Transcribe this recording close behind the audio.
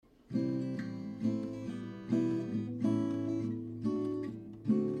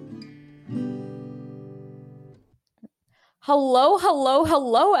Hello, hello,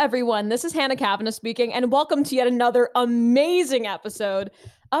 hello, everyone. This is Hannah Kavanagh speaking, and welcome to yet another amazing episode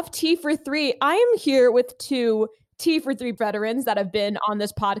of Tea for Three. I am here with two Tea for Three veterans that have been on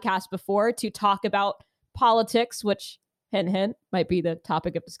this podcast before to talk about politics, which, hint, hint, might be the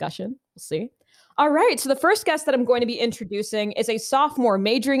topic of discussion. We'll see. All right, so the first guest that I'm going to be introducing is a sophomore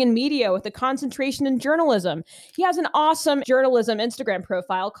majoring in media with a concentration in journalism. He has an awesome journalism Instagram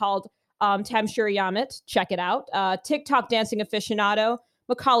profile called Tamshuri Yamit, check it out. TikTok dancing aficionado,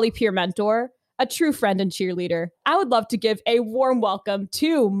 Macaulay peer mentor, a true friend and cheerleader. I would love to give a warm welcome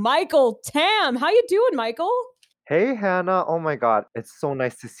to Michael Tam. How you doing, Michael? Hey Hannah, oh my God, it's so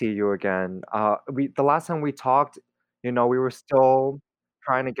nice to see you again. The last time we talked, we were still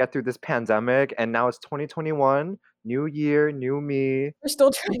trying to get through this pandemic, and now it's 2021, new year, new me. We're still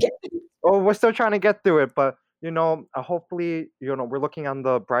trying to get. Oh, we're still trying to get through it, but hopefully, we're looking on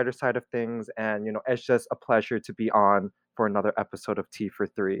the brighter side of things, and it's just a pleasure to be on for another episode of Tea for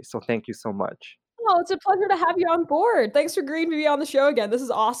Three. So thank you so much. Oh, it's a pleasure to have you on board. Thanks for agreeing to be on the show again. This is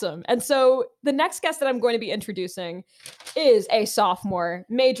awesome. And so the next guest that I'm going to be introducing is a sophomore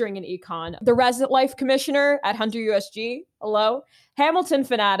majoring in econ, the resident life commissioner at Hunter USG. Hello. Hamilton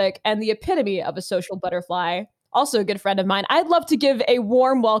fanatic and the epitome of a social butterfly. Also a good friend of mine. I'd love to give a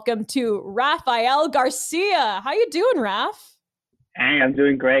warm welcome to Rafael Garcia. How you doing, Raf? Hey, I'm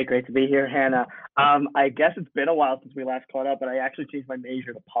doing great. Great to be here, Hannah. I guess it's been a while since we last caught up, but I actually changed my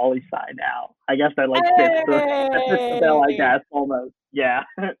major to poli-sci now. I guess that fits the bill, I guess, almost. Yeah.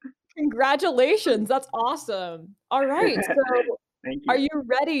 Congratulations. That's awesome. All right. So Thank you. Are you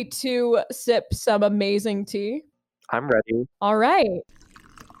ready to sip some amazing tea? I'm ready. All right.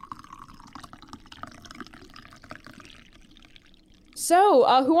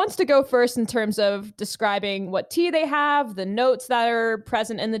 So who wants to go first in terms of describing what tea they have, the notes that are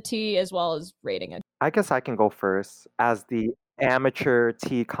present in the tea, as well as rating it? I guess I can go first as the amateur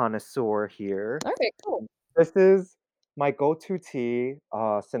tea connoisseur here. All right, cool. This is my go-to tea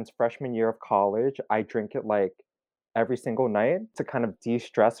since freshman year of college. I drink it like every single night to kind of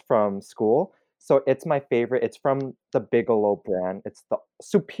de-stress from school. So it's my favorite. It's from the Bigelow brand. It's the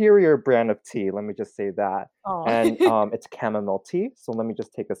superior brand of tea. Let me just say that. Aw. And it's chamomile tea. So let me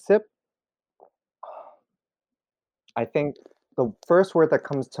just take a sip. I think the first word that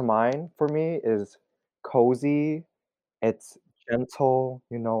comes to mind for me is cozy. It's gentle,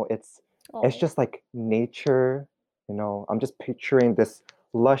 it's Aw. just like nature, I'm just picturing this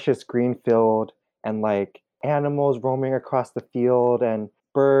luscious green field and like animals roaming across the field and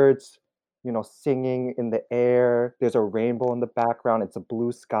birds, singing in the air. There's a rainbow in the background. It's a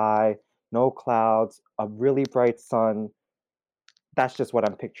blue sky, no clouds, a really bright sun. That's just what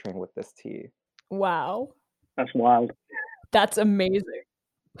I'm picturing with this tea. Wow. That's wild. That's amazing.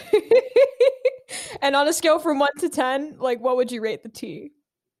 And on a scale from 1 to 10, like what would you rate the tea?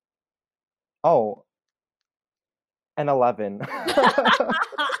 Oh, an 11.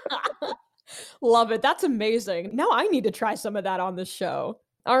 Love it. That's amazing. Now I need to try some of that on this show.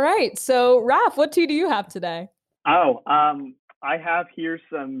 All right. So, Raf, what tea do you have today? Oh, I have here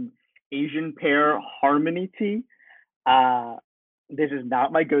some Asian Pear Harmony tea. This is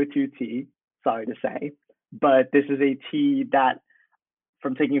not my go-to tea, sorry to say, but this is a tea that,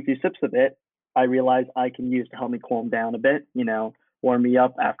 from taking a few sips of it, I realize I can use to help me calm down a bit, warm me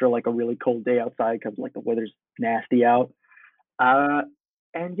up after like a really cold day outside because like the weather's nasty out.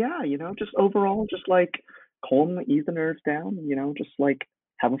 And yeah, just overall, just like calm, ease the nerves down, just like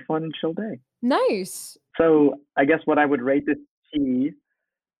have a fun and chill day. Nice. So I guess what I would rate this tea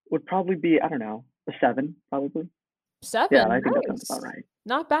would probably be, I don't know, a 7, probably. 7. Yeah, I think that Nice. sounds about right.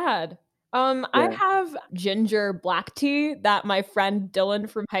 Not bad. I Yeah. have ginger black tea that my friend Dylan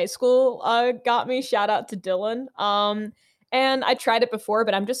from high school got me. Shout out to Dylan. And I tried it before,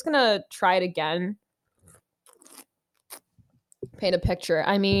 but I'm just gonna try it again. Paint a picture.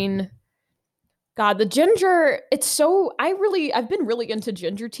 I mean, God, the ginger, I've been really into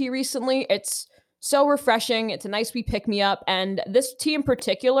ginger tea recently. It's so refreshing. It's a nice wee pick me up. And this tea in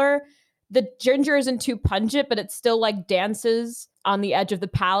particular, the ginger isn't too pungent, but it still like dances on the edge of the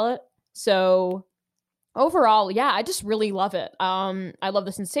palate. So overall, yeah, I just really love it. I love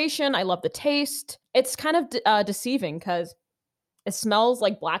the sensation. I love the taste. It's kind of deceiving because it smells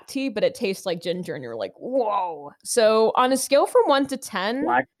like black tea, but it tastes like ginger, and you're like, whoa. So on a scale from 1 to 10,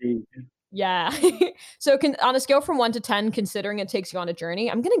 Black tea. yeah. So on a scale from 1 to 10, considering it takes you on a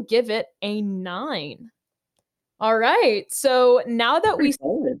journey, I'm gonna give it a 9. All right. So now that Pretty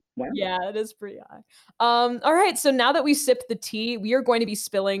solid. Wow. yeah, it is pretty high. All right. So now that we sipped the tea, we are going to be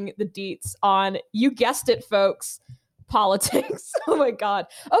spilling the deets on, you guessed it, folks, politics. Oh my God.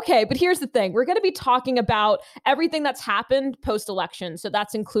 Okay, but here's the thing. We're going to be talking about everything that's happened post-election. So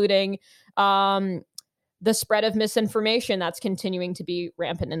that's including the spread of misinformation that's continuing to be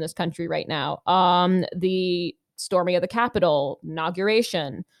rampant in this country right now, the storming of the Capitol,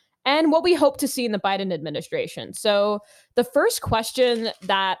 inauguration, and what we hope to see in the Biden administration. So the first question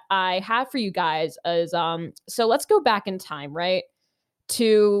that I have for you guys is, so let's go back in time, right,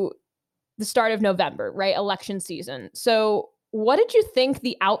 to the start of November, right, election season. So what did you think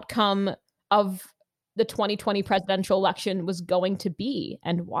the outcome of the 2020 presidential election was going to be,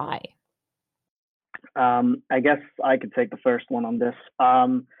 and why? I guess I could take the first one on this.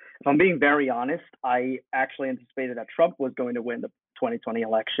 If I'm being very honest, I actually anticipated that Trump was going to win the 2020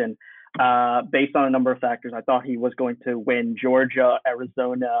 election based on a number of factors. I thought he was going to win Georgia,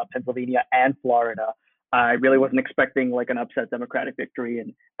 Arizona, Pennsylvania, and Florida. I really wasn't expecting like an upset Democratic victory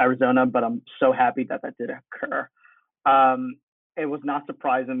in Arizona, but I'm so happy that that did occur. It was not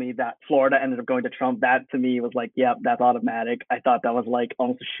surprising me that Florida ended up going to Trump. That to me was like, yep, that's automatic. I thought that was like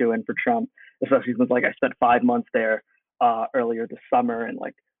almost a shoe-in for Trump, especially since like I spent 5 months there earlier this summer, and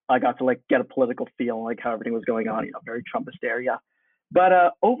like I got to like get a political feel, like how everything was going on, very Trump hysteria. But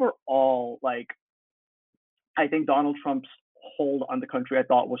overall, like I think Donald Trump's hold on the country, I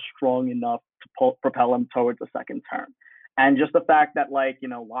thought, was strong enough to propel him towards a second term. And just the fact that like,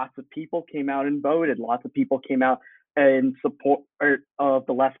 lots of people came out and voted, lots of people came out in support of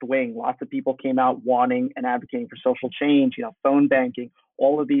the left wing, lots of people came out wanting and advocating for social change, phone banking,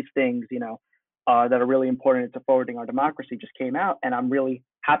 all of these things, that are really important to forwarding our democracy just came out. And I'm really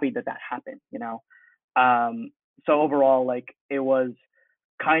happy that that happened, So overall, like it was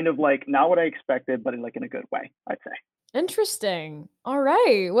kind of like not what I expected, but in like in a good way, I'd say. Interesting. All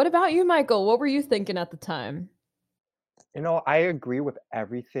right. What about you, Michael? What were you thinking at the time? I agree with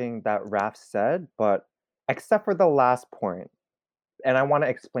everything that Raf said, but except for the last point. And I want to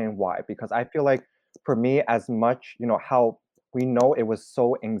explain why, because I feel like for me, as much, how we know it was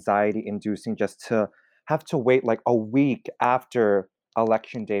so anxiety inducing just to have to wait like a week after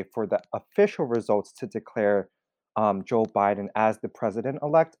election day for the official results to declare Joe Biden as the president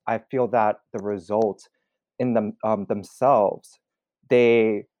elect. I feel that the results in themselves,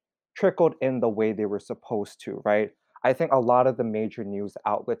 they trickled in the way they were supposed to, right? I think a lot of the major news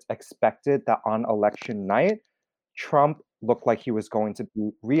outlets expected that on election night, Trump looked like he was going to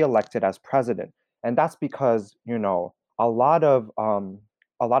be reelected as president, and that's because a lot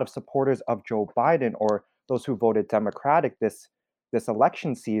of supporters of Joe Biden, or those who voted Democratic this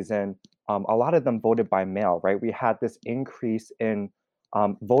election season, a lot of them voted by mail. Right, we had this increase in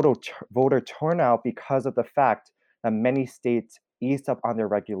voter turnout because of the fact that many states eased up on their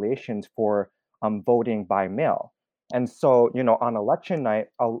regulations for voting by mail. And so, on election night,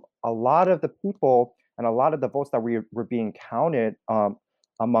 a lot of the people and a lot of the votes that were being counted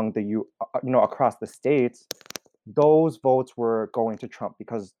among across the states, those votes were going to Trump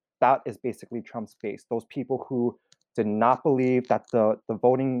because that is basically Trump's base. Those people who did not believe that the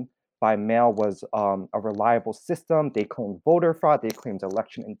voting by mail was a reliable system, they claimed voter fraud, they claimed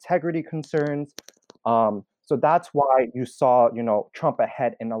election integrity concerns. So that's why you saw, Trump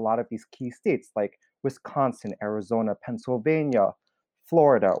ahead in a lot of these key states like Wisconsin, Arizona, Pennsylvania,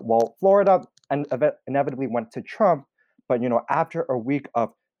 Florida. Well, Florida inevitably went to Trump, but after a week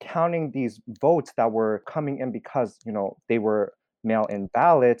of counting these votes that were coming in because they were mail-in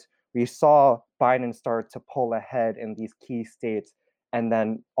ballots, we saw Biden start to pull ahead in these key states, and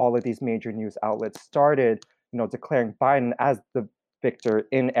then all of these major news outlets started declaring Biden as the victor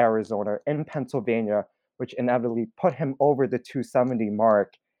in Arizona, in Pennsylvania, which inevitably put him over the 270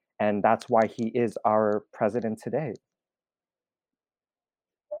 mark, and that's why he is our president today.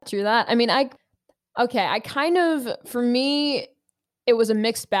 True that. I mean, for me, it was a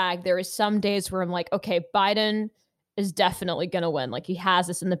mixed bag. There was some days where I'm like, okay, Biden is definitely going to win. Like he has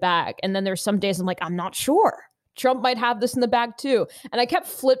this in the bag. And then there's some days I'm like, I'm not sure. Trump might have this in the bag too. And I kept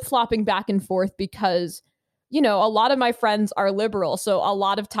flip-flopping back and forth because, a lot of my friends are liberal. So a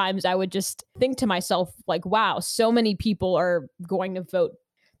lot of times I would just think to myself like, wow, so many people are going to vote.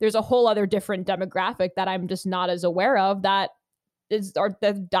 There's a whole other different demographic that I'm just not as aware of that are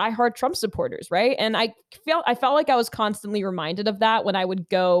the diehard Trump supporters, right? And I felt like I was constantly reminded of that when I would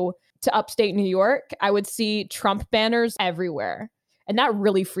go to upstate New York. I would see Trump banners everywhere. And that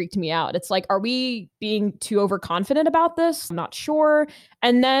really freaked me out. It's like, are we being too overconfident about this? I'm not sure.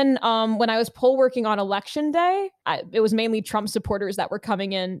 And then when I was poll working on election day, it was mainly Trump supporters that were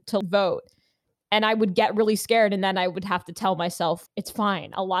coming in to vote. And I would get really scared. And then I would have to tell myself, it's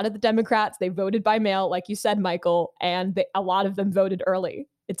fine. A lot of the Democrats, they voted by mail, like you said, Michael, and a lot of them voted early.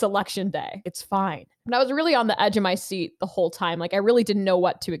 It's election day. It's fine. And I was really on the edge of my seat the whole time. Like, I really didn't know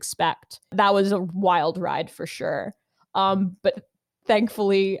what to expect. That was a wild ride for sure. But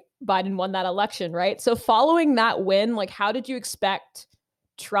thankfully, Biden won that election, right? So following that win, like, how did you expect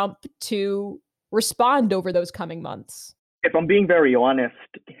Trump to respond over those coming months? If I'm being very honest,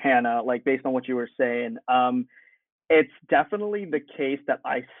 Hannah, like based on what you were saying, it's definitely the case that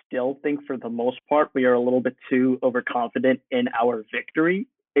I still think for the most part we are a little bit too overconfident in our victory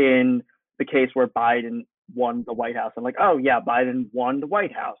in the case where Biden won the White House. And like, oh yeah, Biden won the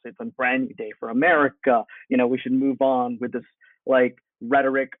White House. It's a brand new day for America. You know, we should move on with this like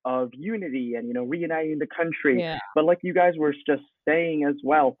rhetoric of unity and, you know, reuniting the country. Yeah. But like you guys were just saying as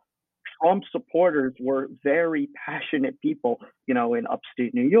well, Trump supporters were very passionate people, you know, in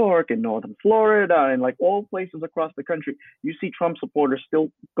upstate New York and northern Florida and like all places across the country. You see Trump supporters still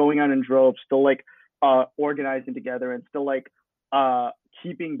going out in droves, still like organizing together and still like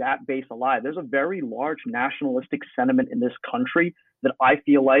keeping that base alive. There's a very large nationalistic sentiment in this country that I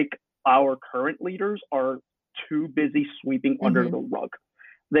feel like our current leaders are too busy sweeping under the rug.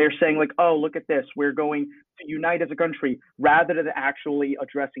 They're saying like, oh, look at this. We're going to unite as a country rather than actually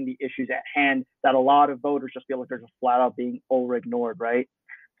addressing the issues at hand that a lot of voters just feel like they're just flat out being over ignored, right?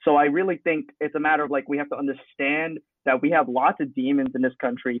 So I really think it's a matter of like, we have to understand that we have lots of demons in this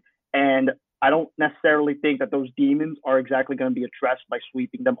country. And I don't necessarily think that those demons are exactly going to be addressed by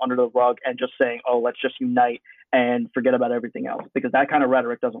sweeping them under the rug and just saying, oh, let's just unite and forget about everything else, because that kind of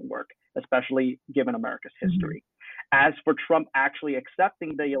rhetoric doesn't work, especially given America's history. As for Trump actually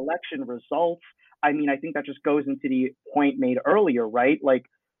accepting the election results, I mean, I think that just goes into the point made earlier, right? Like,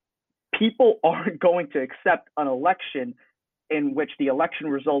 people aren't going to accept an election in which the election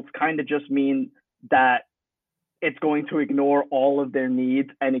results kind of just mean that it's going to ignore all of their needs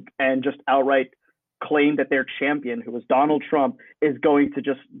and just outright claim that their champion, who was Donald Trump, is going to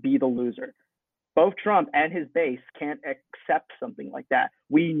just be the loser. Both Trump and his base can't accept something like that.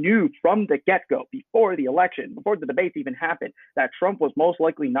 We knew from the get-go, before the election, before the debates even happened, that Trump was most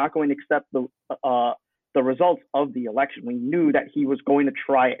likely not going to accept the results of the election. We knew that he was going to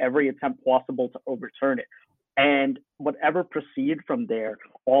try every attempt possible to overturn it. And whatever proceeded from there,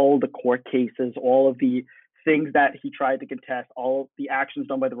 all the court cases, all of the things that he tried to contest, all of the actions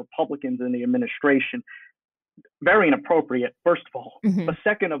done by the Republicans in the administration, very inappropriate, first of all. But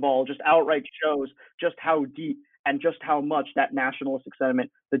second of all, just outright shows just how deep and just how much that nationalistic sentiment,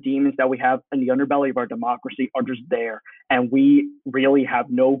 the demons that we have in the underbelly of our democracy, are just there. And we really have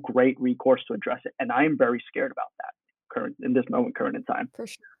no great recourse to address it. And I am very scared about that in this moment, current in time. For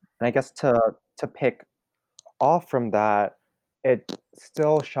sure. And I guess to pick off from that, it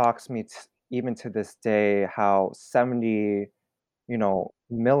still shocks me even to this day how 70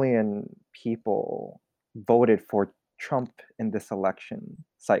 million people voted for Trump in this election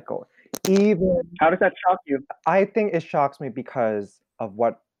cycle. Even how does that shock you? I think it shocks me because of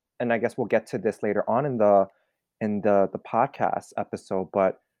what, and I guess we'll get to this later on in the podcast episode,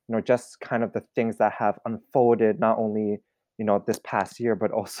 but just kind of the things that have unfolded not only this past year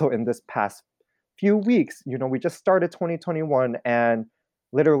but also in this past few weeks. We just started 2021 and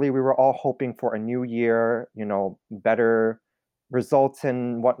literally we were all hoping for a new year, better results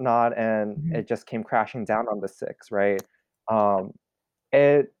and whatnot, and it just came crashing down on the 6th, right?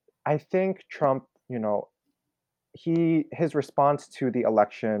 I think Trump, his response to the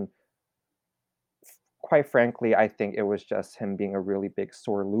election, quite frankly, I think it was just him being a really big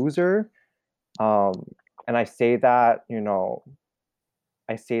sore loser. And I say that,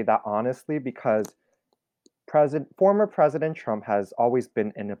 honestly because former President Trump has always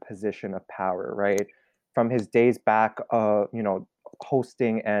been in a position of power, right? From his days back,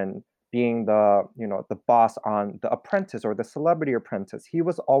 hosting and being the boss on The Apprentice or The Celebrity Apprentice. He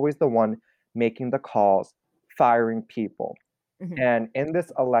was always the one making the calls, firing people. And in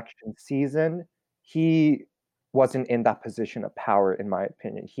this election season, he wasn't in that position of power, in my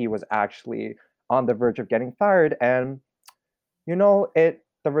opinion. He was actually on the verge of getting fired. And, the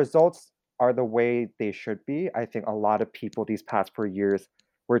results are the way they should be. I think a lot of people these past 4 years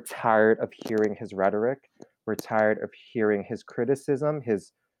were tired of hearing his rhetoric. We're tired of hearing his criticism,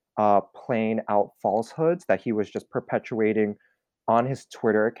 his plain out falsehoods that he was just perpetuating on his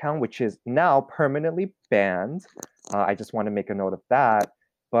Twitter account, which is now permanently banned. I just want to make a note of that.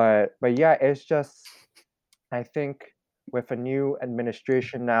 But yeah, it's just, I think with a new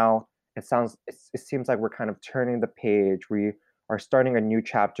administration now, it seems like we're kind of turning the page. We are starting a new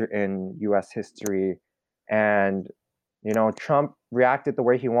chapter in U.S. history, and Trump reacted the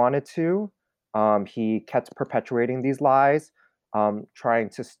way he wanted to. He kept perpetuating these lies, trying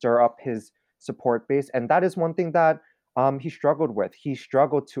to stir up his support base. And that is one thing that he struggled with. He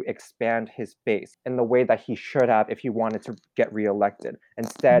struggled to expand his base in the way that he should have if he wanted to get reelected.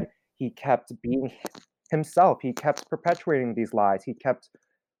 Instead, he kept being himself. He kept perpetuating these lies. He kept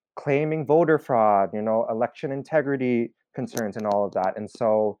claiming voter fraud, election integrity concerns and all of that. And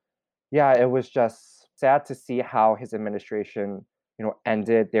so, yeah, it was just sad to see how his administration,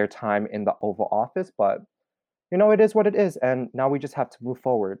 ended their time in the Oval Office. But, it is what it is. And now we just have to move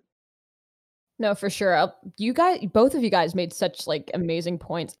forward. No, for sure. You guys, both of you guys made such like amazing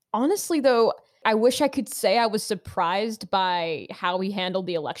points. Honestly, though, I wish I could say I was surprised by how he handled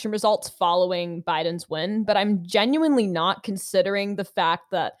the election results following Biden's win, but I'm genuinely not, considering the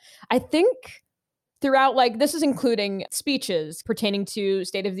fact that I think throughout, like, this is including speeches pertaining to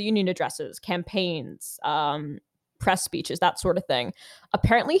State of the Union addresses, campaigns, press speeches, that sort of thing.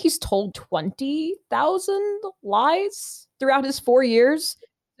 Apparently, he's told 20,000 lies throughout his 4 years.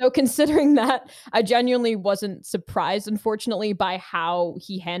 So considering that, I genuinely wasn't surprised, unfortunately, by how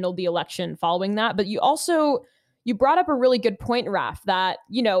he handled the election following that. But you brought up a really good point, Raf, that,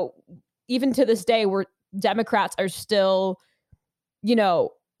 even to this day, where Democrats are still,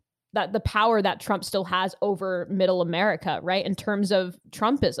 that the power that Trump still has over middle America, right? In terms of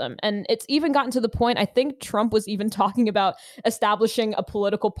Trumpism. And it's even gotten to the point, I think Trump was even talking about establishing a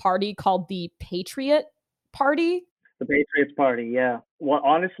political party called the Patriot Party. The Patriots Party, yeah. What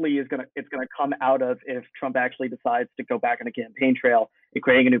honestly it's gonna come out of, if Trump actually decides to go back on the campaign trail and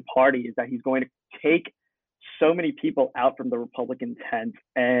creating a new party, is that he's going to take so many people out from the Republican tent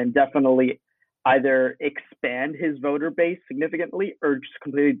and definitely either expand his voter base significantly or just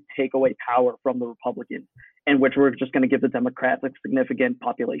completely take away power from the Republicans, in which we're just going to give the Democrats a significant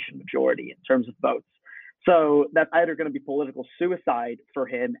population majority in terms of votes. So that's either going to be political suicide for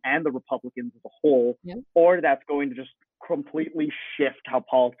him and the Republicans as a whole, or that's going to just completely shift how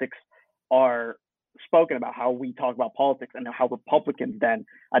politics are spoken about, how we talk about politics, and how Republicans then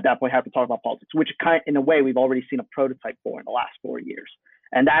at that point have to talk about politics, which in a way we've already seen a prototype for in the last 4 years.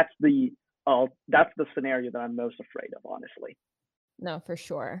 And that's the scenario that I'm most afraid of, honestly. No, for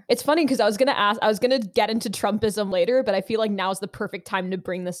sure. It's funny because I was going to get into Trumpism later, but I feel like now's the perfect time to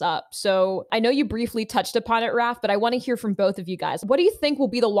bring this up. So I know you briefly touched upon it, Raf, but I want to hear from both of you guys. What do you think will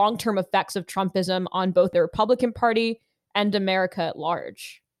be the long-term effects of Trumpism on both the Republican Party and America at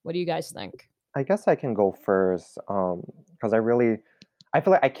large? What do you guys think? I guess I can go first, because I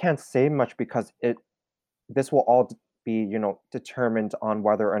feel like I can't say much because this will all be, determined on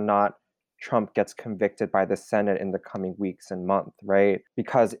whether or not Trump gets convicted by the Senate in the coming weeks and months, right?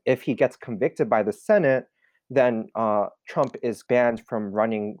 Because if he gets convicted by the Senate, then Trump is banned from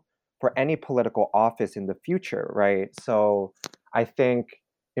running for any political office in the future, right? So I think,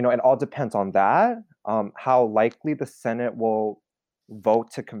 it all depends on that. How likely the Senate will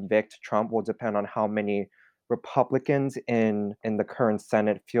vote to convict Trump will depend on how many Republicans in the current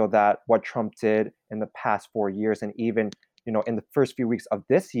Senate feel that what Trump did in the past 4 years, and even, in the first few weeks of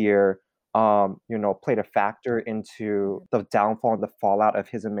this year, played a factor into the downfall and the fallout of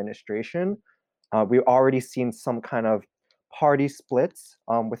his administration. We've already seen some kind of party splits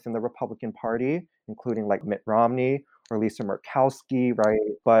within the Republican Party, including like Mitt Romney or Lisa Murkowski, right?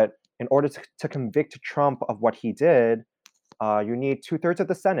 But in order to convict Trump of what he did, you need 2/3 of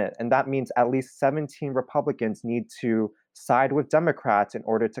the Senate, and that means at least 17 Republicans need to side with Democrats in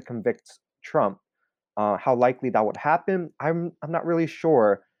order to convict Trump. How likely that would happen, I'm not really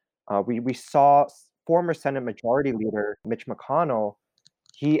sure. We saw former Senate Majority Leader Mitch McConnell.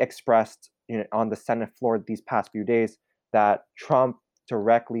 He expressed, on the Senate floor these past few days that Trump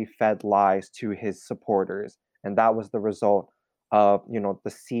directly fed lies to his supporters, and that was the result of the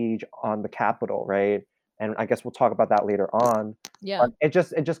siege on the Capitol, right? And I guess we'll talk about that later on. Yeah. But it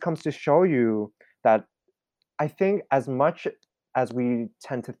just comes to show you that I think, as much as we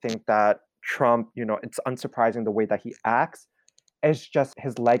tend to think that Trump, it's unsurprising the way that he acts, it's just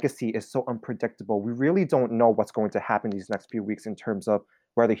his legacy is so unpredictable. We really don't know what's going to happen these next few weeks in terms of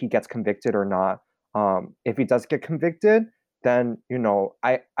whether he gets convicted or not. If he does get convicted, then,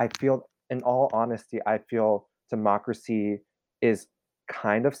 I feel, in all honesty, I feel democracy is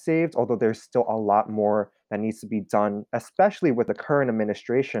kind of saved, although there's still a lot more that needs to be done, especially with the current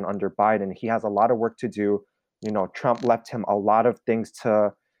administration under Biden. He has a lot of work to do. Trump left him a lot of things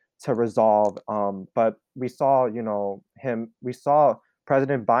to resolve. But we saw, we saw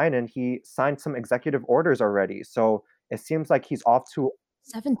President Biden, he signed some executive orders already. So it seems like he's off to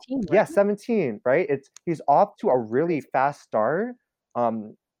 17. Yeah, 17, right? He's off to a really fast start.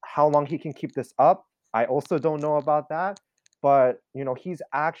 How long he can keep this up, I also don't know about that. But he's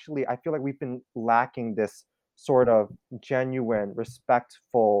actually, I feel like we've been lacking this sort of genuine,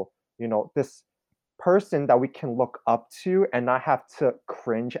 respectful, this person that we can look up to and not have to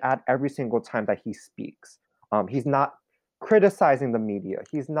cringe at every single time that he speaks. He's not criticizing the media.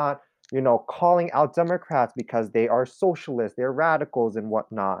 He's not, calling out Democrats because they are socialists, they're radicals and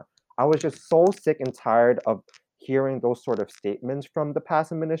whatnot. I was just so sick and tired of hearing those sort of statements from the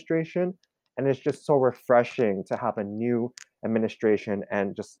past administration. And it's just so refreshing to have a new administration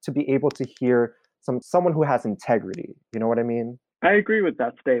and just to be able to hear someone who has integrity. You know what I mean? I agree with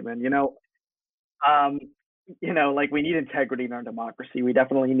that statement. Um, like we need integrity in our democracy. We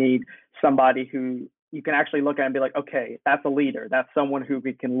definitely need somebody who you can actually look at and be like, okay, that's a leader. That's someone who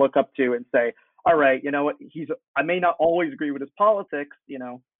we can look up to and say, all right, you know what? I may not always agree with his politics,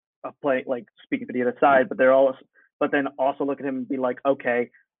 like speaking for the other side, but then also look at him and be like, okay,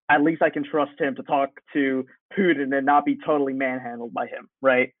 at least I can trust him to talk to Putin and not be totally manhandled by him,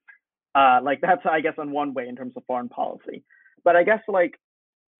 right? Like that's, I guess, on one way in terms of foreign policy. But I guess like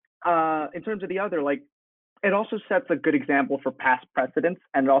in terms of the other, like it also sets a good example for past precedents,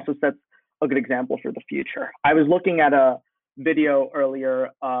 and it also sets a good example for the future. I was looking at a video earlier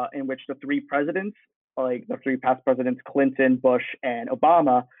in which the three presidents, like the three past presidents, Clinton, Bush, and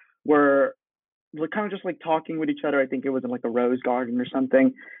Obama, were kind of just like talking with each other. I think it was in like a rose garden or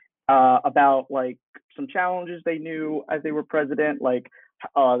something, about like some challenges they knew as they were president, like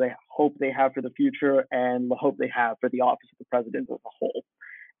they hope they have for the future and the hope they have for the office of the president as a whole.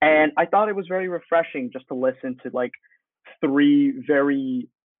 And I thought it was very refreshing just to listen to like three very,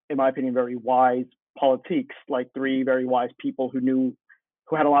 in my opinion, very wise politiques, like three very wise people who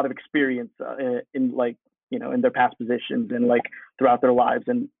had a lot of experience in like, in their past positions and like throughout their lives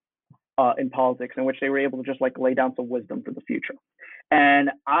and in politics, in which they were able to just like lay down some wisdom for the future. And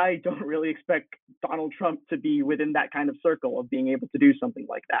I don't really expect Donald Trump to be within that kind of circle of being able to do something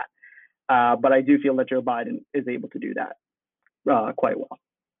like that. But I do feel that Joe Biden is able to do that quite well.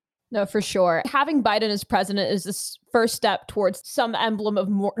 No, for sure. Having Biden as president is this first step towards some emblem of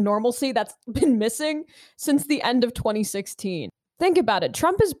more normalcy that's been missing since the end of 2016. Think about it.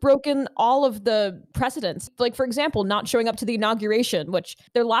 Trump has broken all of the precedents. Like, for example, not showing up to the inauguration, which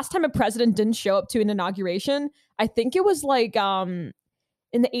the last time a president didn't show up to an inauguration, I think it was like in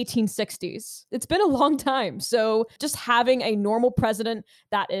the 1860s. It's been a long time. So just having a normal president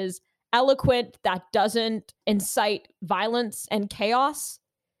that is eloquent, that doesn't incite violence and chaos,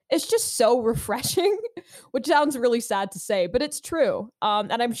 it's just so refreshing, which sounds really sad to say, but it's true.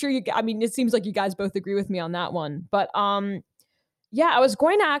 And I'm sure it seems like you guys both agree with me on that one. But yeah, I was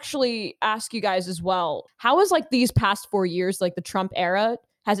going to actually ask you guys as well. How has like these past 4 years, like the Trump era,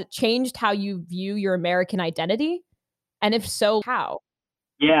 has it changed how you view your American identity? And if so, how?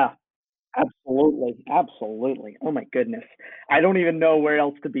 Yeah, absolutely. Absolutely. Oh my goodness. I don't even know where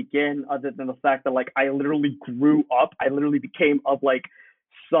else to begin other than the fact that like I literally grew up. I literally became of like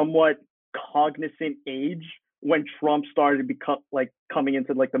somewhat cognizant age when Trump started to become like coming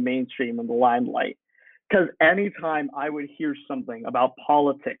into like the mainstream and the limelight. Because anytime I would hear something about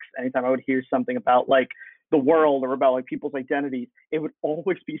politics, anytime I would hear something about like the world or about like people's identities, it would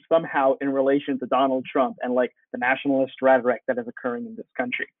always be somehow in relation to Donald Trump and like the nationalist rhetoric that is occurring in this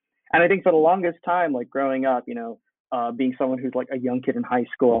country. And I think for the longest time, like growing up, being someone who's like a young kid in high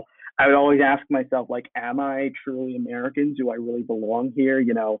school, I would always ask myself, like, am I truly American? Do I really belong here?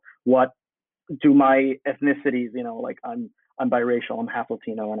 What do my ethnicities, like I'm biracial, I'm half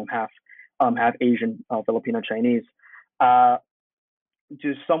Latino and I'm half Asian, Filipino, Chinese.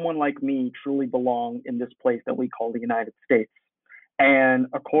 Does someone like me truly belong in this place that we call the United States? And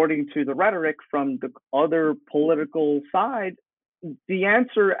according to the rhetoric from the other political side, the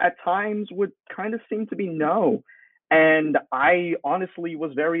answer at times would kind of seem to be no. And I honestly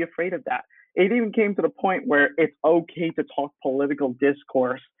was very afraid of that. It even came to the point where it's okay to talk political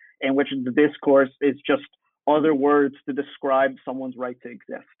discourse, in which the discourse is just other words to describe someone's right to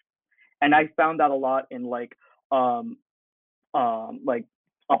exist. And I found that a lot in like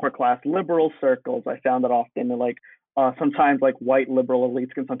upper class liberal circles. I found that often in like sometimes like white liberal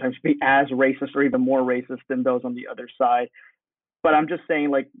elites can sometimes be as racist or even more racist than those on the other side. But I'm just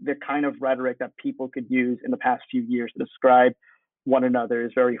saying, like, the kind of rhetoric that people could use in the past few years to describe one another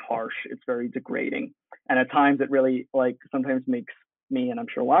is very harsh. It's very degrading. And at times it really, like, sometimes makes me, and I'm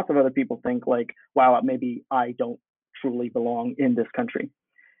sure lots of other people think, like, wow, maybe I don't truly belong in this country.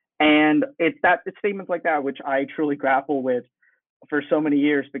 And it's statements like that which I truly grapple with for so many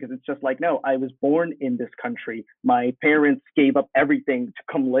years, because it's just like, no, I was born in this country. My parents gave up everything to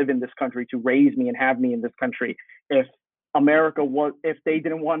come live in this country, to raise me and have me in this country. If they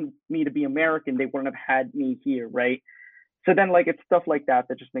didn't want me to be American, they wouldn't have had me here, right? So then like it's stuff like that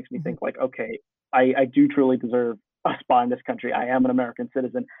that just makes me think like, okay, I do truly deserve a spot in this country. I am an American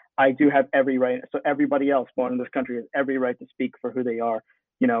citizen. I do have every right. So everybody else born in this country has every right to speak for who they are,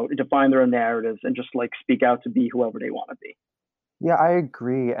 define their own narratives and just like speak out to be whoever they want to be. Yeah, I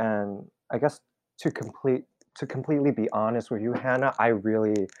agree. And I guess to completely be honest with you, Hannah, I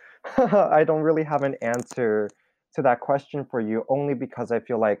really I don't really have an answer to that question for you, only because I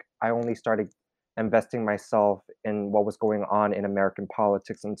feel like I only started investing myself in what was going on in American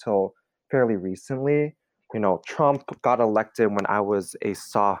politics until fairly recently. Trump got elected when I was a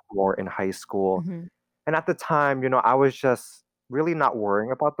sophomore in high school. Mhm. And at the time, I was just really not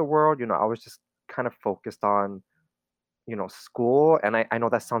worrying about the world. I was just kind of focused on school. And I know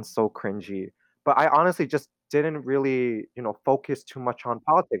that sounds so cringy, but I honestly just didn't really, focus too much on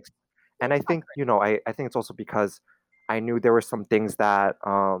politics. And I think, I think it's also because I knew there were some things that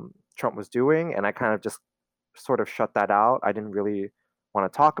Trump was doing, and I kind of just sort of shut that out. I didn't really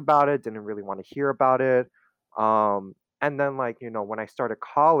want to talk about it, didn't really want to hear about it. And then, like, when I started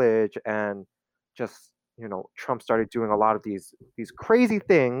college and just, Trump started doing a lot of these crazy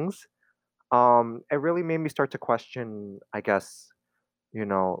things, it really made me start to question, I guess,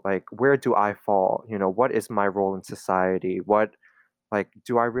 like, where do I fall? What is my role in society? Like,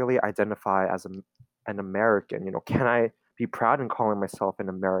 do I really identify as an American? Can I be proud in calling myself an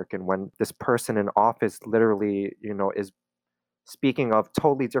American when this person in office literally, is speaking of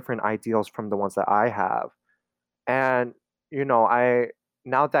totally different ideals from the ones that I have? And,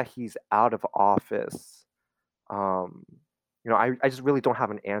 now that he's out of office, um, I just really don't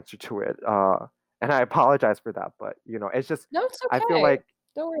have an answer to it. And I apologize for that, but it's just No, it's I feel okay. like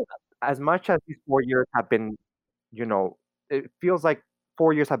Don't worry about as much as these 4 years have been, you know, it feels like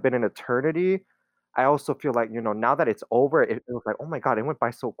 4 years have been an eternity. I also feel like, now that it's over, it was like, oh my God, it went by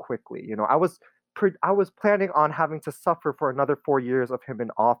so quickly. I was planning on having to suffer for another 4 years of him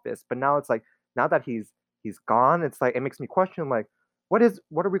in office, but now it's like, now that he's gone, it's like it makes me question, like, what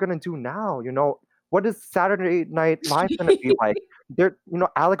are we gonna do now? What is Saturday Night Live gonna be it. like?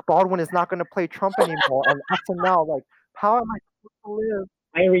 Alec Baldwin is not gonna play Trump anymore on SNL. Like, how am I supposed to live?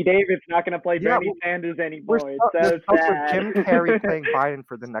 Larry David's not going to play Yeah, Bernie Sanders we're anymore. It's stuck we're so stuck with sad. Jim Carrey playing Biden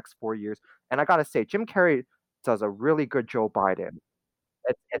for the next 4 years, and I gotta say, Jim Carrey does a really good Joe Biden.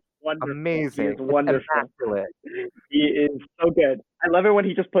 It's Wonderful. He is amazing. It's wonderful. immaculate. He is so good. I love it when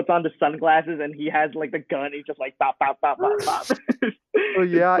he just puts on the sunglasses and he has like the gun. He's just like pop, pop, pop, pop, pop. So,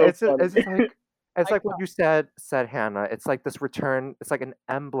 yeah, so it's just like it's I like what you said, Hannah. It's like this return, it's like an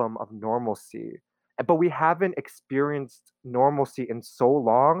emblem of normalcy, but we haven't experienced normalcy in so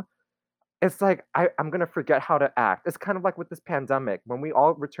long. It's like I'm gonna forget how to act. It's kind of like with this pandemic. When we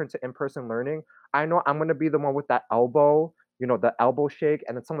all return to in-person learning, I know I'm gonna be the one with that elbow, the elbow shake,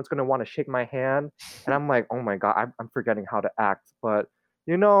 and then someone's gonna want to shake my hand, and I'm like, oh my God, I'm forgetting how to act. But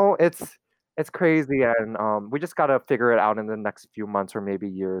it's crazy, and we just gotta figure it out in the next few months or maybe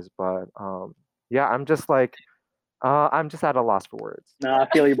years. But yeah, I'm just at a loss for words. Nah, I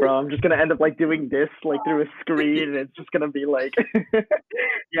feel you, bro. I'm just gonna end up like doing this like through a screen, and it's just gonna be like,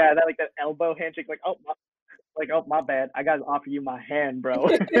 yeah, that like that elbow handshake, like my bad, I gotta offer you my hand, bro.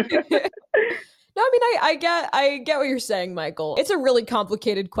 No, I mean, I get what you're saying, Michael. It's a really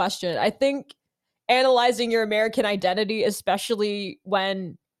complicated question. I think analyzing your American identity, especially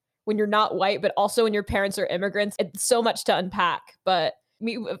when you're not white, but also when your parents are immigrants, it's so much to unpack. But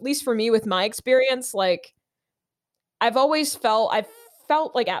at least for me, with my experience, like I've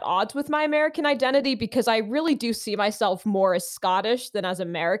felt like at odds with my American identity because I really do see myself more as Scottish than as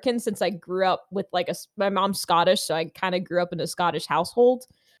American since I grew up with my mom's Scottish, so I kind of grew up in a Scottish household.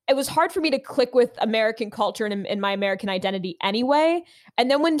 It was hard for me to click with American culture and my American identity anyway. And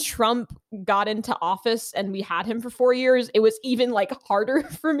then when Trump got into office and we had him for 4 years, it was even like harder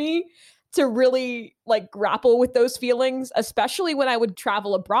for me to really like grapple with those feelings, especially when I would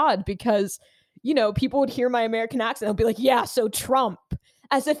travel abroad because people would hear my American accent and be like, yeah, so Trump,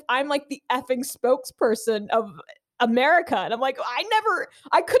 as if I'm like the effing spokesperson of America. And I'm like,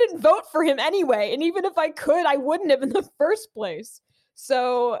 I couldn't vote for him anyway. And even if I could, I wouldn't have in the first place.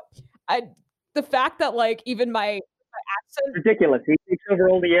 So the fact that like even my accent. Ridiculous. He takes over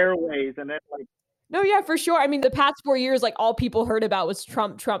all the airways, and then like. No, yeah, for sure. I mean, the past 4 years, like all people heard about was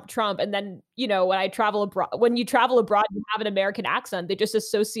Trump, Trump, Trump. And then, when you travel abroad, you have an American accent. They just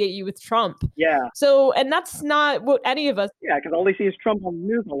associate you with Trump. Yeah. So, and that's not what any of us. Yeah, because all they see is Trump on the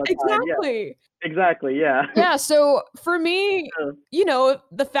news all the time. Exactly. Yeah. Exactly. Yeah. Yeah. So for me,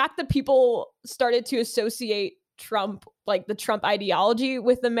 the fact that people started to associate Trump, like the Trump ideology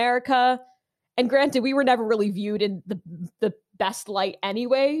with America, and granted, we were never really viewed in the best light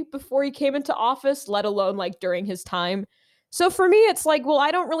anyway before he came into office, let alone like during his time. So for me, it's like, well,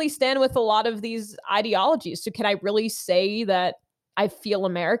 I don't really stand with a lot of these ideologies. So can I really say that I feel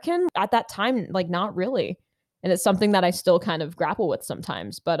American? At that time, like not really. And it's something that I still kind of grapple with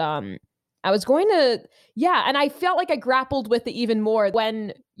sometimes. But I was going to, yeah, and I felt like I grappled with it even more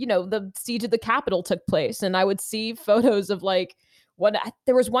when, the siege of the Capitol took place. And I would see photos of like,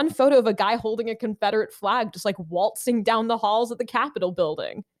 there was one photo of a guy holding a Confederate flag, just like waltzing down the halls of the Capitol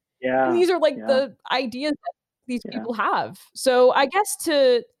building. And Yeah, these are like yeah, the ideas that these yeah. people have. So I guess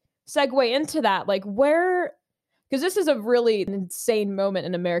to segue into that, like because this is a really insane moment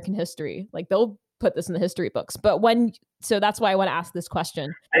in American history. Like they'll put this in the history books. But so that's why I want to ask this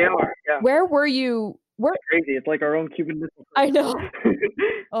question. They are, yeah. Where were you? Where It's crazy. It's like our own Cuban Missile I Crisis. know.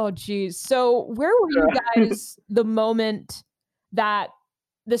 Oh geez. So where were you Yeah. guys the moment that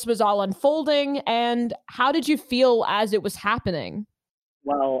this was all unfolding, and how did you feel as it was happening?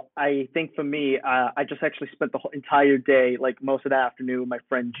 Well, I think for me, I just actually spent the whole entire day, like most of the afternoon, with my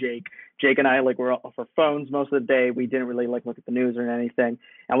friend Jake. Jake and I like were off our phones most of the day. We didn't really like look at the news or anything.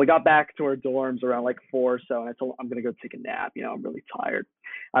 And we got back to our dorms around like 4 or so. And I told him I'm gonna go take a nap. I'm really tired.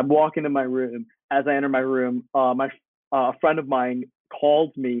 I'm walking to my room. As I enter my room, my friend of mine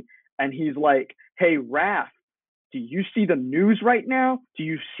called me, and he's like, "Hey, Raph, do you see the news right now? Do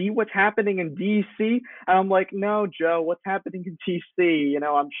you see what's happening in DC?" And I'm like, "No, Joe, what's happening in DC?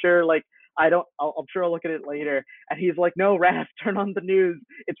 I'm sure like I'm sure I'll look at it later." And he's like, "No, Raph, turn on the news.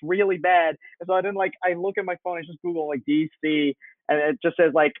 It's really bad." And so I look at my phone, I just Google like DC, and it just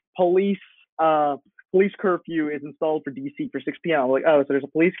says like police curfew is installed for DC for 6 p.m. I'm like, "Oh, so there's a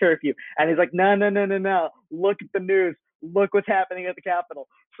police curfew." And he's like, "No, no, no, no, no. Look at the news. Look what's happening at the Capitol."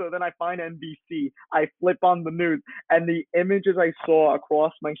 So then I find NBC. I flip on the news, and the images I saw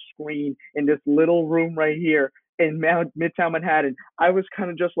across my screen in this little room right here in Midtown Manhattan, I was kind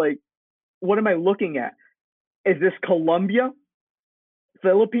of just like, what am I looking at? Is this Colombia,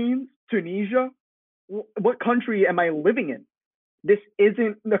 Philippines, Tunisia? What country am I living in? This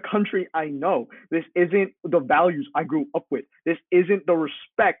isn't the country I know. This isn't the values I grew up with. This isn't the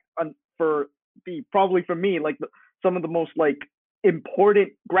respect for probably for me, like some of the most like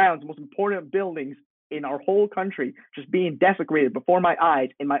important grounds, most important buildings in our whole country just being desecrated before my eyes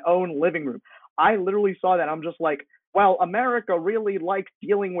in my own living room. I literally saw that. I'm just like, well, America really likes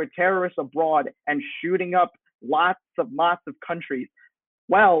dealing with terrorists abroad and shooting up lots of countries.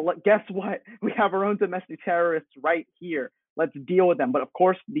 Well, guess what? We have our own domestic terrorists right here. Let's deal with them. But of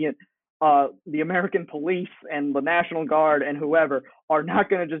course, the American police and the National Guard and whoever are not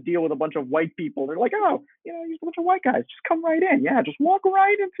going to just deal with a bunch of white people. They're like, "Oh, you're a bunch of white guys. Just come right in. Yeah, just walk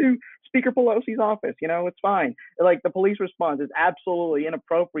right into Speaker Pelosi's office. It's fine." Like the police response is absolutely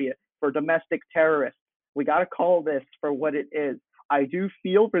inappropriate for domestic terrorists. We got to call this for what it is. I do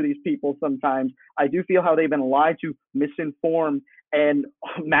feel for these people sometimes. I do feel how they've been lied to, misinformed, and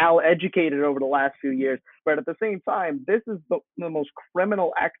mal-educated over the last few years. But at the same time, this is the most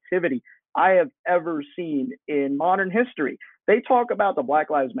criminal activity I have ever seen in modern history. They talk about the Black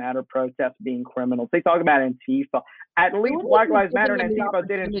Lives Matter protests being criminals. They talk about Antifa. At least Black Lives Matter and Antifa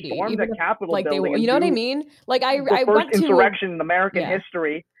didn't storm the Capitol like building. you know what I mean? Like I the first went to insurrection in American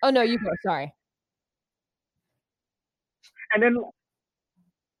history. Oh no, you go. Sorry. And then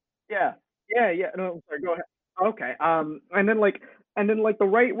yeah. No, sorry, go ahead. Okay. And then like the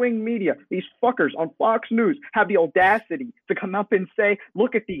right wing media, these fuckers on Fox News have the audacity to come up and say,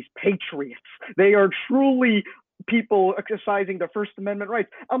 "Look at these patriots. They are truly people exercising their First Amendment rights."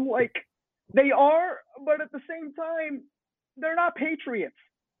 I'm like, they are, but at the same time, they're not patriots.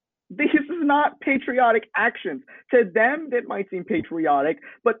 This is not patriotic actions. To them, that might seem patriotic,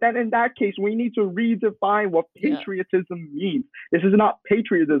 but then in that case, we need to redefine what patriotism means. This is not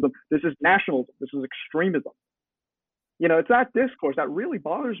patriotism. This is nationalism. This is extremism. It's that discourse that really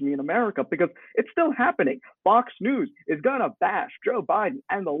bothers me in America because it's still happening. Fox News is going to bash Joe Biden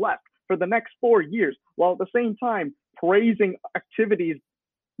and the left for the next 4 years, while at the same time praising activities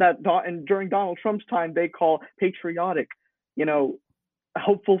that during Donald Trump's time they call patriotic,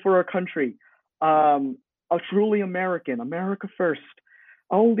 hopeful for our country, a truly American, America first.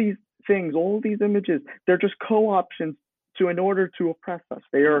 All these things, all these images, they're just co-options in order to oppress us.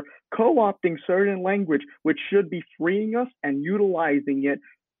 They are co-opting certain language which should be freeing us and utilizing it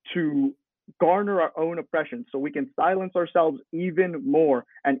to garner our own oppression so we can silence ourselves even more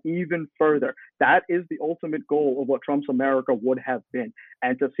and even further. That is the ultimate goal of what Trump's America would have been.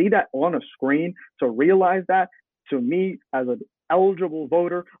 And to see that on a screen, to realize that, to me, as an eligible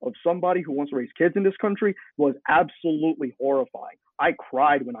voter of somebody who wants to raise kids in this country, was absolutely horrifying. I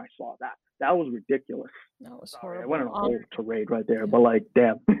cried when I saw that. That was ridiculous. That was Sorry, horrible. I went on a whole tirade right there, but like,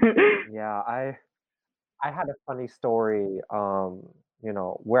 damn. Yeah, I had a funny story,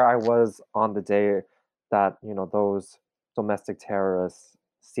 where I was on the day that, those domestic terrorists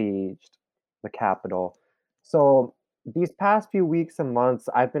sieged the Capitol. So these past few weeks and months,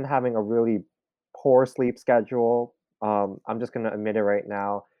 I've been having a really poor sleep schedule. I'm just gonna admit it right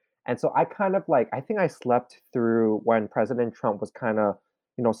now. And so I kind of like, I think I slept through when President Trump was kind of,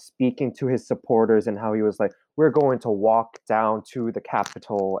 speaking to his supporters and how he was like, we're going to walk down to the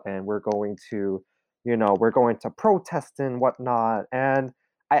Capitol and we're going to protest and whatnot. And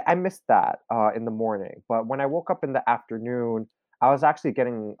I missed that in the morning. But when I woke up in the afternoon, I was actually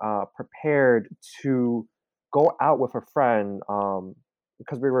getting prepared to go out with a friend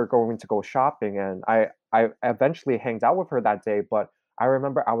because we were going to go shopping. And I eventually hanged out with her that day. But I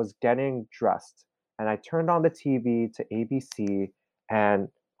remember I was getting dressed and I turned on the TV to ABC and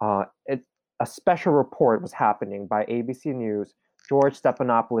a special report was happening by ABC News. George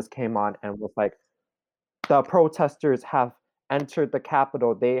Stephanopoulos came on and was like, the protesters have entered the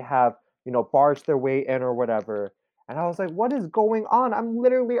Capitol. They have, barged their way in or whatever. And I was like, what is going on? I'm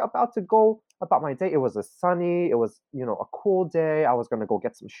literally about to go about my day. It was it was, a cool day. I was gonna go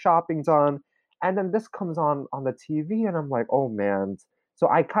get some shopping done. And then this comes on the TV and I'm like, oh man. So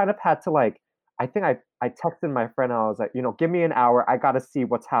I kind of had to like, I think I texted my friend. I was like, give me an hour. I gotta see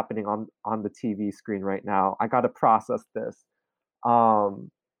what's happening on the TV screen right now. I gotta process this. Um,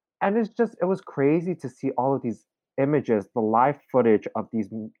 and it was crazy to see all of these images, the live footage of these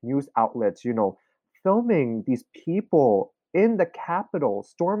news outlets, filming these people in the Capitol,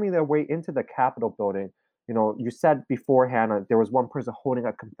 storming their way into the Capitol building. You said beforehand there was one person holding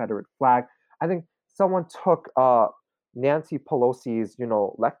a Confederate flag. I think someone took Nancy Pelosi's,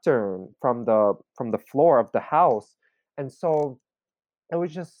 lectern from the floor of the House, and so it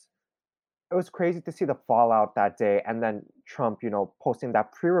was just it was crazy to see the fallout that day, and then Trump, posting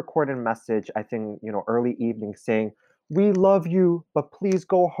that pre-recorded message, I think, early evening saying, "We love you, but please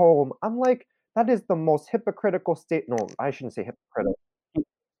go home." I'm like, that is the most hypocritical state. No, I shouldn't say hypocritical. It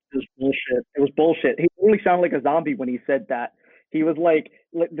was bullshit. It was bullshit. He really sounded like a zombie when he said that. He was like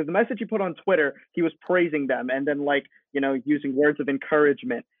the message he put on Twitter, he was praising them and then like, using words of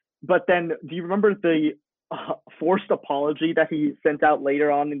encouragement. But then do you remember the forced apology that he sent out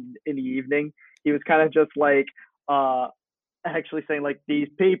later on in the evening? He was kind of just like actually saying like, these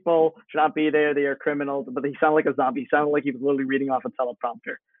people should not be there, they are criminals. But he sounded like a zombie. He sounded like he was literally reading off a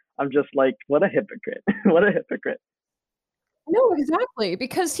teleprompter. I'm just like, what a hypocrite. What a hypocrite. No, exactly.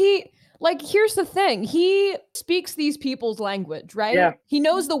 Because here's the thing. He speaks these people's language, right? Yeah. He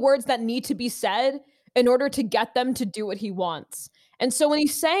knows the words that need to be said in order to get them to do what he wants. And so when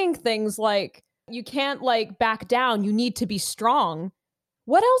he's saying things like, you can't like back down, you need to be strong.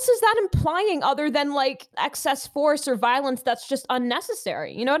 What else is that implying other than like excess force or violence that's just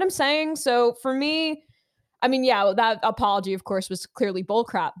unnecessary? You know what I'm saying? So for me, I mean, yeah, that apology, of course, was clearly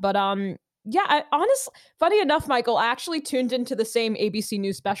bullcrap. But yeah, honestly, funny enough, Michael, I actually tuned into the same ABC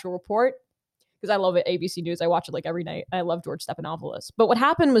News special report because I love it. ABC News, I watch it like every night. I love George Stephanopoulos. But what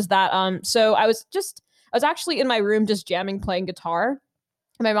happened was that so I was actually in my room just jamming, playing guitar.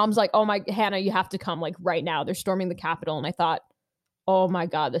 And my mom's like, "Oh my, Hannah, you have to come like right now. They're storming the Capitol." And I thought, "Oh my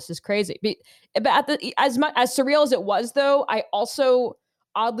God, this is crazy." But as much as surreal as it was, though, I also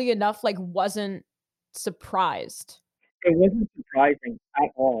oddly enough like wasn't surprised. It wasn't surprising at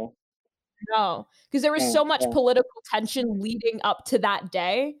all. No, because there was Yeah, so much yeah. political tension leading up to that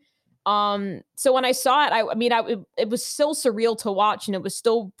day. So when I saw it, I mean, it was still surreal to watch, and it was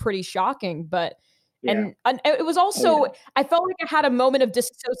still pretty shocking. But Yeah. and it was Oh, also, yeah. I felt like I had a moment of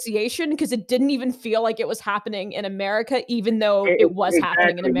disassociation because it didn't even feel like it was happening in America, even though it was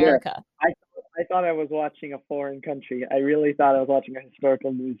happening in Exactly, yeah. America. I thought I was watching a foreign country. I really thought I was watching a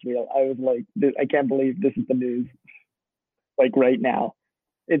historical newsreel. I was like, I can't believe this is the news, like right now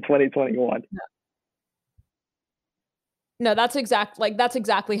in 2021. No, that's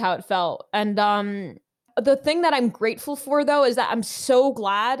exactly how it felt. And the thing that I'm grateful for though is that I'm so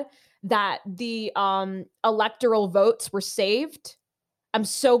glad that the electoral votes were saved. I'm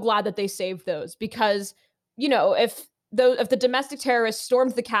so glad that they saved those because, if the domestic terrorists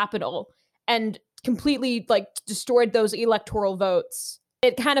stormed the Capitol and completely like destroyed those electoral votes,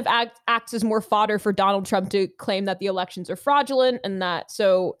 it kind of acts as more fodder for Donald Trump to claim that the elections are fraudulent and that.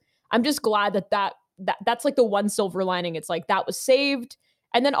 So I'm just glad that's like the one silver lining. It's like that was saved.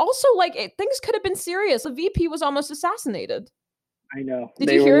 And then also like things could have been serious. The VP was almost assassinated. I know. Did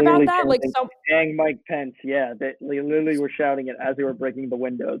They you were hear about literally that? Like chanting, "Dang Mike Pence." Yeah, they literally were shouting it as they were breaking the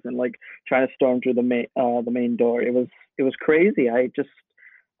windows and like trying to storm through the main door. It was crazy.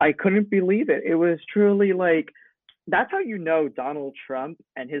 I couldn't believe it. It was truly like, that's how you know Donald Trump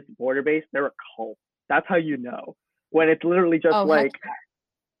and his supporter base, they're a cult. That's how you know. When it's literally just Oh, heck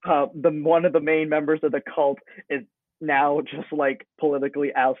like the one of the main members of the cult is now just like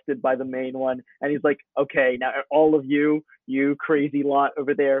politically ousted by the main one, and he's like, okay, now all of you, you crazy lot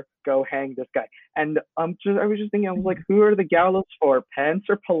over there, go hang this guy. And I was just thinking, I was like, who are the gallows for, Pence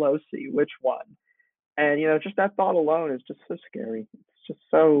or Pelosi? Which one? And just that thought alone is just so scary. It's just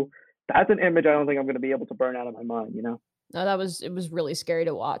so. That's an image I don't think I'm going to be able to burn out of my mind. No, it was really scary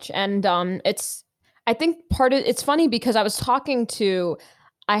to watch. And I think it's funny because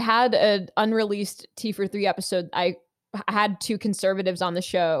I had an unreleased T for 3 episode. I had two conservatives on the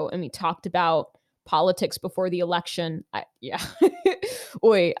show and we talked about politics before the election. Yeah.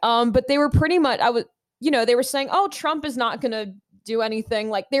 Oi. But they were pretty much, they were saying, oh, Trump is not going to do anything.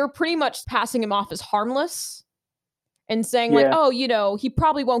 Like they were pretty much passing him off as harmless and saying like, Yeah. oh, he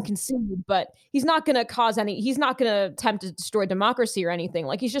probably won't concede, but he's not going to attempt to destroy democracy or anything.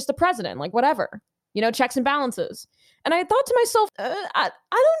 Like he's just the president, like whatever, checks and balances. And I thought to myself, I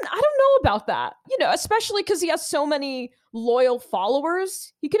don't know about that, especially because he has so many loyal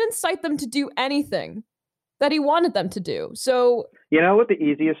followers. He could incite them to do anything that he wanted them to do. So, what the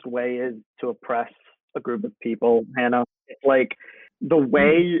easiest way is to oppress a group of people, Hannah? It's like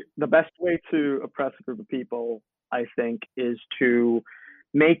the best way to oppress a group of people, I think, is to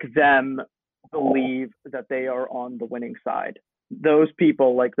make them believe that they are on the winning side. Those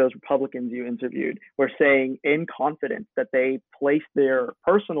people, like those Republicans you interviewed, were saying in confidence that they placed their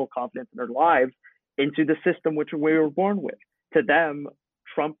personal confidence in their lives into the system which we were born with. To them,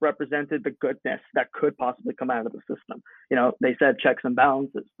 Trump represented the goodness that could possibly come out of the system. They said checks and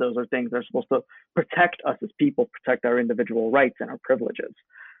balances. Those are things that are supposed to protect us as people, protect our individual rights and our privileges.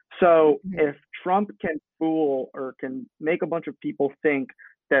 So if Trump can fool or can make a bunch of people think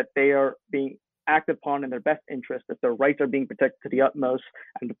that they are being acted upon in their best interest, that their rights are being protected to the utmost,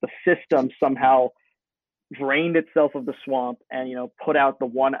 and that the system somehow drained itself of the swamp and, put out the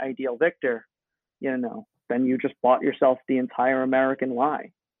one ideal victor, then you just bought yourself the entire American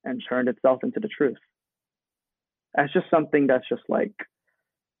lie and turned itself into the truth. That's just something that's just like,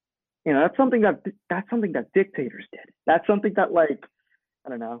 that's something that dictators did. That's something that, like, I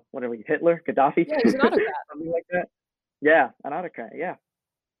don't know, what are we, Hitler, Gaddafi? Yeah, he's an autocrat. Something like that. Yeah, an autocrat, yeah.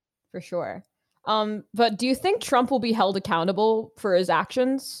 For sure. But do you think Trump will be held accountable for his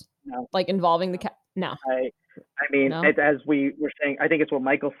actions? No. Like involving no. I mean, No? as we were saying, I think it's what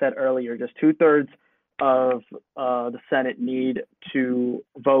Michael said earlier, just 2/3 of the Senate need to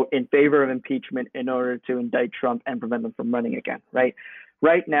vote in favor of impeachment in order to indict Trump and prevent them from running again, right?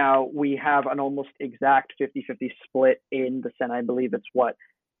 Right now, we have an almost exact 50-50 split in the Senate. I believe it's what?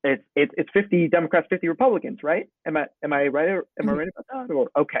 It's 50 Democrats, 50 Republicans, right? Am I right? Am I right about that? Or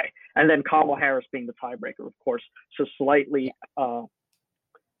okay. And then Kamala Harris being the tiebreaker, of course. So slightly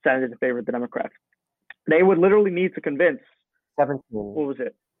Senate in favor of the Democrats. They would literally need to convince 17. What was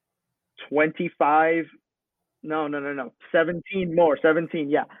it? 25? No. 17 more. 17.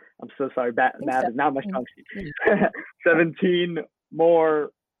 Yeah. I'm so sorry. Math is not my strong suit. 17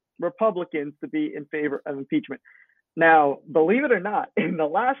 more Republicans to be in favor of impeachment. Now, believe it or not, in the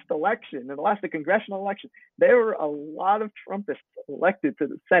last congressional election, there were a lot of Trumpists elected to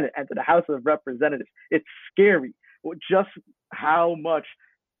the Senate and to the House of Representatives. It's scary just how much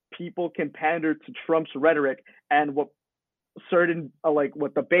people can pander to Trump's rhetoric and what certain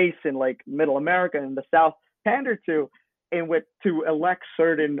what the base in like Middle America and the South pander to, and to elect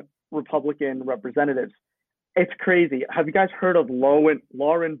certain Republican representatives. It's crazy. Have you guys heard of Lauren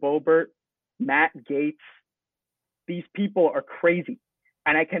Boebert, Matt Gaetz? These people are crazy,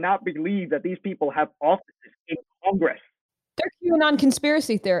 and I cannot believe that these people have offices in Congress. They're QAnon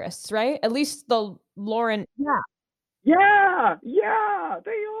conspiracy theorists, right? At least the Lauren. Yeah,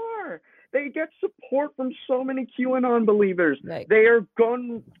 they are. They get support from so many QAnon believers. Right. They are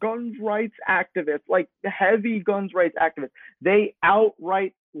guns rights activists, like heavy guns rights activists. They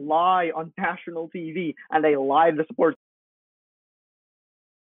outright lie on national TV, and they lie to support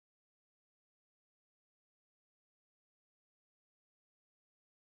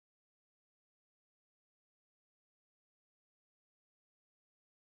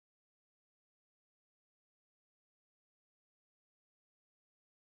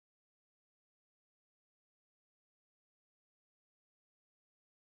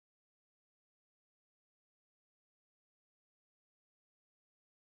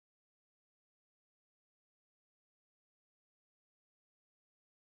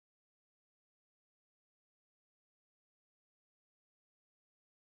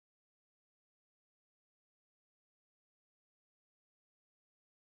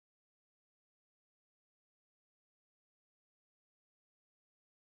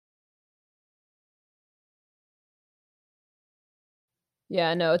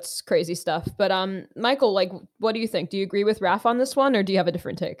Yeah, no, it's crazy stuff. But Michael, like, what do you think? Do you agree with Raf on this one, or do you have a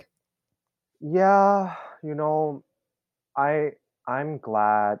different take? Yeah, you know, I I'm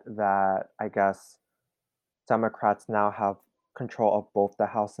glad that I guess Democrats now have control of both the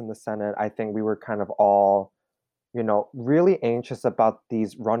House and the Senate. I think we were kind of all, really anxious about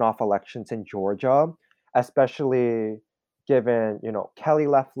these runoff elections in Georgia, especially given, Kelly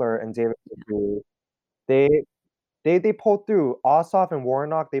Loeffler and David Perdue. They they pulled through. Ossoff and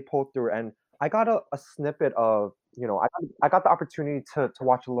Warnock, they pulled through, and I got a snippet of, I got the opportunity to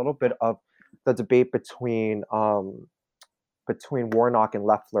watch a little bit of the debate between Warnock and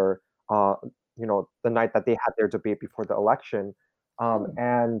Loeffler, the night that they had their debate before the election. Oh,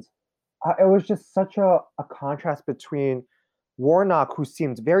 And it was just such a contrast between Warnock, who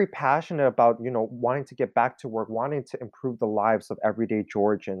seemed very passionate about, wanting to get back to work, wanting to improve the lives of everyday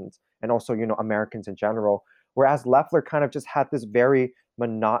Georgians and also, Americans in general. Whereas Loeffler kind of just had this very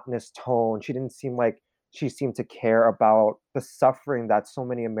monotonous tone. She didn't seem like she seemed to care about the suffering that so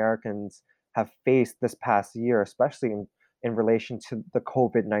many Americans have faced this past year, especially in relation to the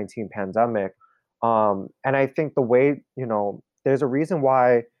COVID-19 pandemic. And I think the way, there's a reason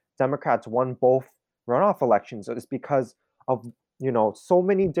why Democrats won both runoff elections is because of, so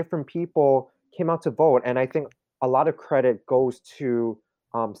many different people came out to vote. And I think a lot of credit goes to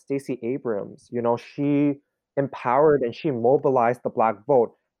Stacey Abrams. She empowered and she mobilized the Black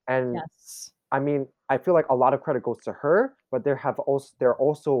vote. And yes. I mean, I feel like a lot of credit goes to her, but there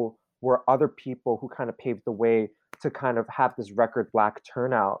also were other people who kind of paved the way to kind of have this record Black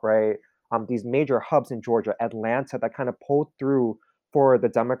turnout, right? These major hubs in Georgia, Atlanta, that kind of pulled through for the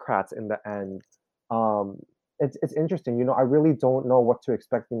Democrats in the end. Um, it's interesting. I really don't know what to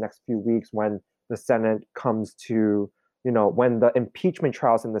expect the next few weeks when the Senate comes to, when the impeachment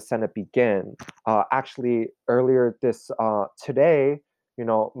trials in the Senate begin. Actually, earlier this today,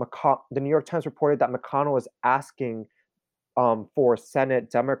 the New York Times reported that McConnell is asking for Senate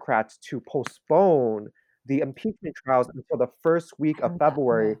Democrats to postpone the impeachment trials until the first week I of heard that. Yeah.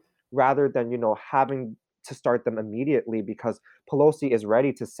 February rather than, having to start them immediately because Pelosi is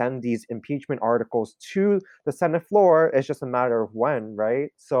ready to send these impeachment articles to the Senate floor. It's just a matter of when, right?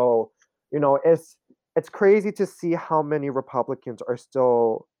 So, it's crazy to see how many Republicans are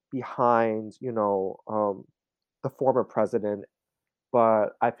still behind, the former president,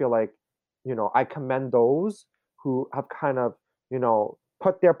 but I feel like, I commend those who have kind of,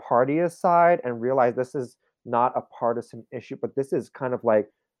 put their party aside and realize this is not a partisan issue, but this is kind of like,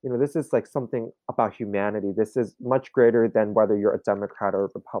 this is like something about humanity. This is much greater than whether you're a Democrat or a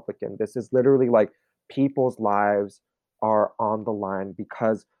Republican. This is literally like people's lives are on the line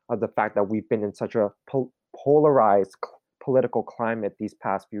because of the fact that we've been in such a polarized political climate these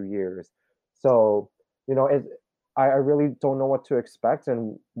past few years. So, I really don't know what to expect,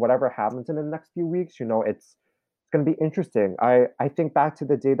 and whatever happens in the next few weeks, it's going to be interesting. I think back to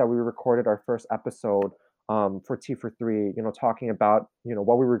the day that we recorded our first episode for T for Three, talking about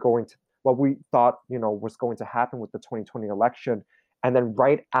what we thought was going to happen with the 2020 election, and then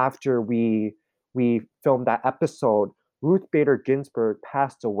right after we filmed that episode, Ruth Bader Ginsburg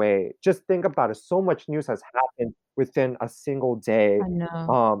passed away. Just think about it. So much news has happened within a single day, I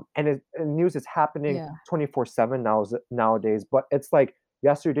know. and news is happening Yeah. 24/7 nowadays. But it's like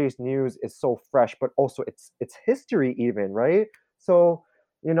yesterday's news is so fresh, but also it's history even, right? So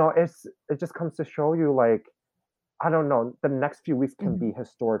it just comes to show you like I don't know, the next few weeks can Mhm. be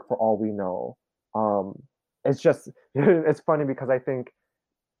historic for all we know. It's just it's funny because I think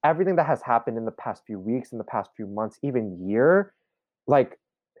everything that has happened in the past few weeks, in the past few months, even year, like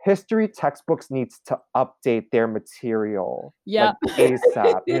history textbooks needs to update their material like Yep.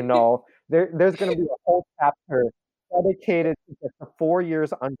 ASAP. There's going to be a whole chapter dedicated to just the 4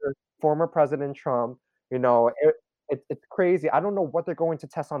 years under former President Trump. It's crazy. I don't know what they're going to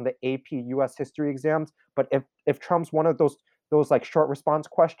test on the AP US history exams, but if Trump's one of those like short response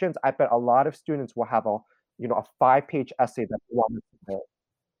questions, I bet a lot of students will have a 5-page essay that they want to submit.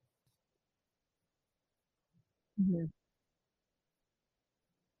 Mhm.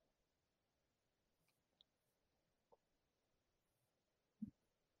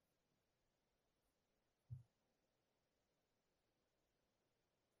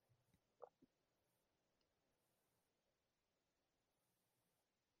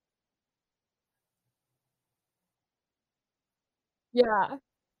 Yeah.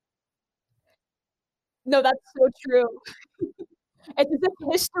 No, that's so true. It's as if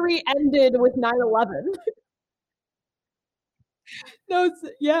history ended with 9/11. No, it's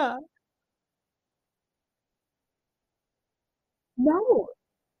yeah. No.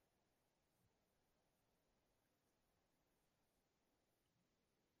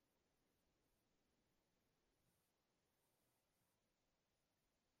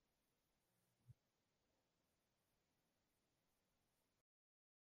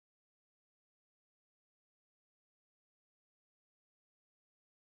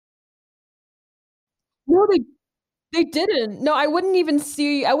 No, they didn't. No, I wouldn't even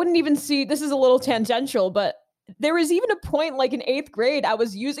see this is a little tangential, but there was even a point like in 8th grade, I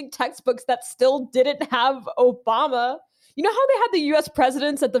was using textbooks that still didn't have Obama. You know how they had the US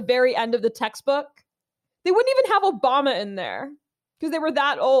presidents at the very end of the textbook? They wouldn't even have Obama in there because they were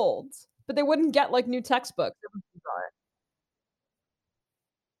that old, but they wouldn't get like new textbooks. It was bizarre.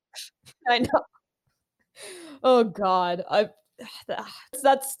 I know. Oh God.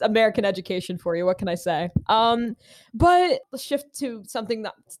 That's American education for you. What can I say? But let's shift to something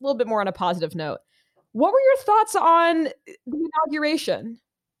that's a little bit more on a positive note. What were your thoughts on the inauguration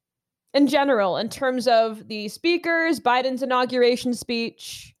in general, in terms of the speakers, Biden's inauguration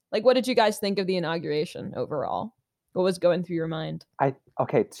speech? Like, what did you guys think of the inauguration overall? What was going through your mind?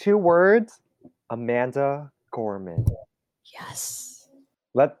 Okay, 2 words. Amanda Gorman. Yes.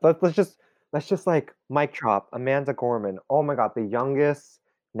 Let's just like mic drop. Amanda Gorman. Oh my God, the youngest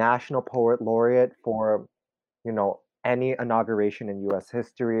national poet laureate for any inauguration in U.S.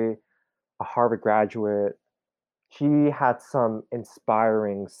 history. A Harvard graduate. He had some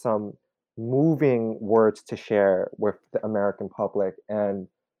inspiring, some moving words to share with the American public, and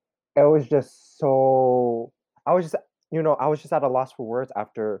it was just so. I was just at a loss for words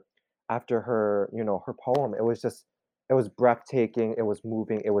after her poem. It was breathtaking, it was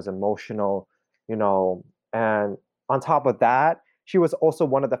moving, it was emotional, you know, and on top of that, she was also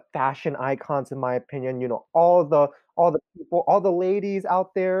one of the fashion icons in my opinion. All the people, all the ladies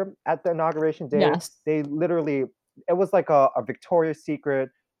out there at the inauguration day, Yes. they literally it was like a Victoria's Secret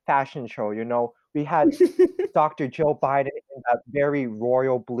fashion show, We had Dr. Joe Biden in that very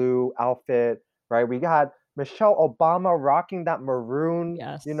royal blue outfit, right? We got Michelle Obama rocking that maroon,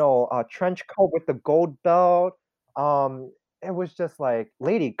 Yes. trench coat with the gold belt. It was just like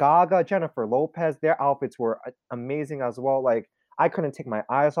Lady Gaga, Jennifer Lopez, their outfits were amazing as well. Like I couldn't take my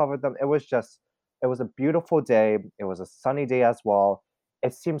eyes off of them. It was a beautiful day. It was a sunny day as well.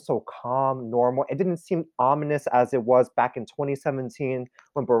 It seemed so calm, normal. It didn't seem ominous as it was back in 2017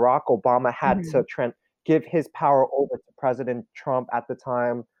 when Barack Obama had to Mhm. give his power over to President Trump at the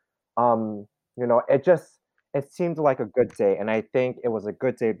time. It seemed like a good day, and I think it was a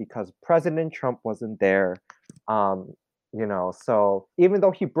good day because President Trump wasn't there. Um, so even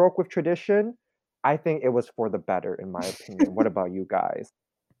though he broke with tradition, I think it was for the better, in my opinion. What about you guys?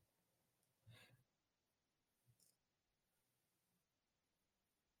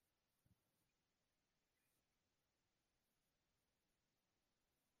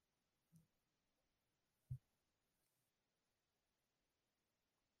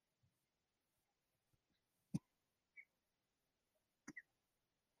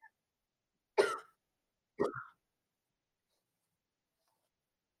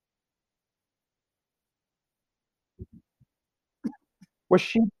 Was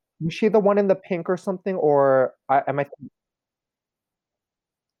she was she the one in the pink or something, or am I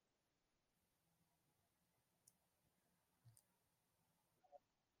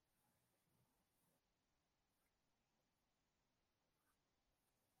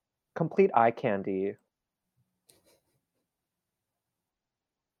complete eye candy?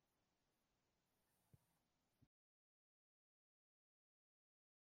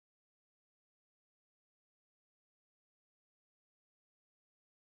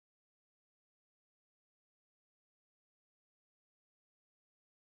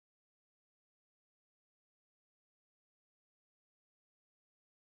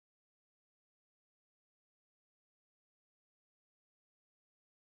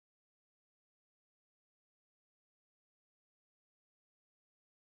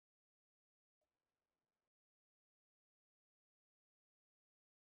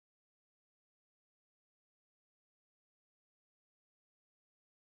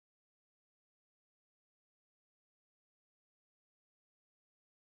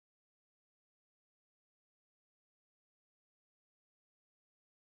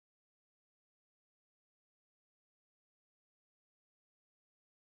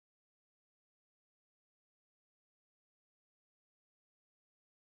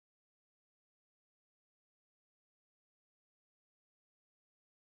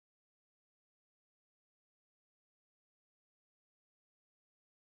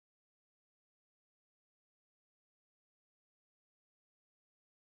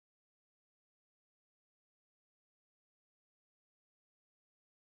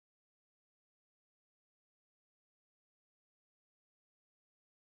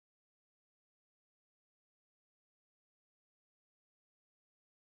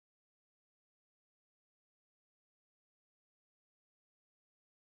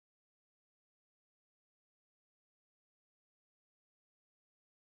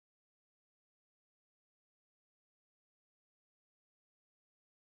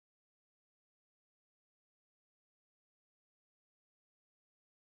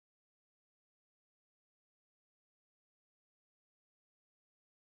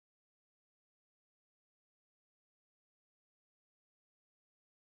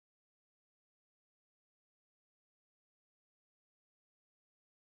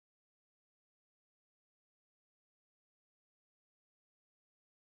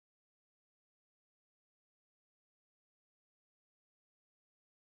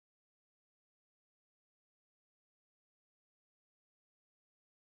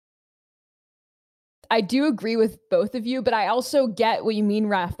 I do agree with both of you, but I also get what you mean,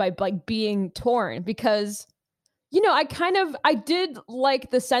 Raf, by like being torn because I did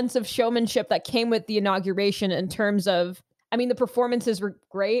like the sense of showmanship that came with the inauguration in terms of, I mean, the performances were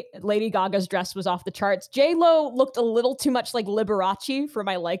great. Lady Gaga's dress was off the charts. J Lo looked a little too much like Liberace for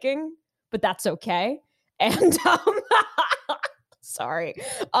my liking, but that's okay. And sorry.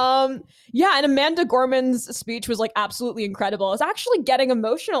 Yeah, and Amanda Gorman's speech was like absolutely incredible. I was actually getting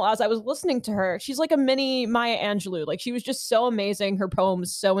emotional as I was listening to her. She's like a mini Maya Angelou. Like she was just so amazing. Her poem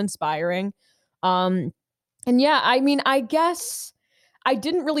was so inspiring. Um, and yeah, I mean, I guess I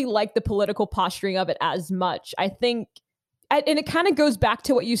didn't really like the political posturing of it as much. I think, and it kind of goes back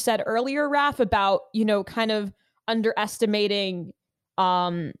to what you said earlier, Raf, about, kind of underestimating,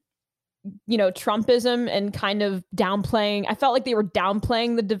 um, Trumpism and kind of downplaying. I felt like they were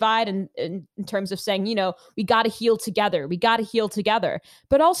downplaying the divide in terms of saying, we got to heal together. We got to heal together.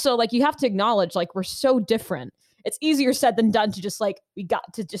 But also, like, you have to acknowledge, like, we're so different. It's easier said than done to just like, we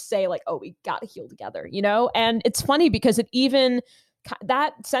got to just say, like, oh, we got to heal together, And it's funny because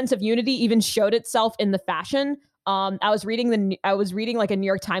that sense of unity even showed itself in the fashion. I was reading like a New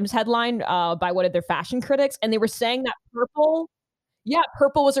York Times headline by one of their fashion critics, and they were saying that purple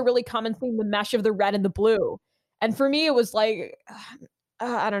was a really common theme, the mesh of the red and the blue. And for me, it was like,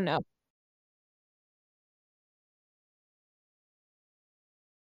 I don't know.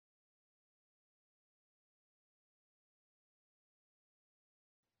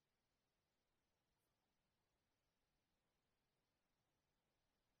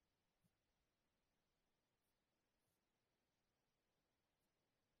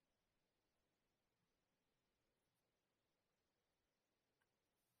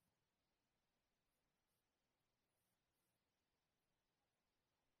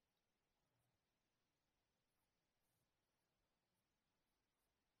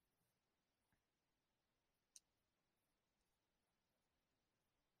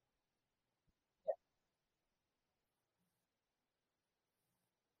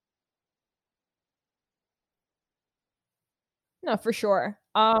 No, for sure.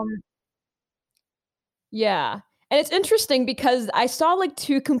 Yeah. And it's interesting because I saw like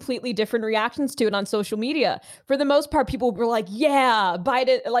two completely different reactions to it on social media. For the most part, people were like, yeah,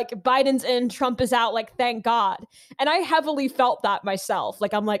 Biden's in, Trump is out, like, thank God. And I heavily felt that myself.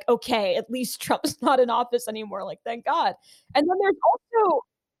 Like, I'm like, okay, at least Trump's not in office anymore. Like, thank God. And then there's also,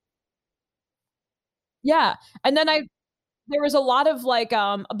 yeah. And then there was a lot of like,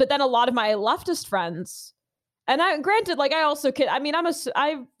 but then a lot of my leftist friends, and I granted, like I also I mean,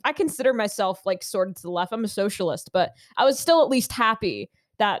 I consider myself like sorted to the left. I'm a socialist, but I was still at least happy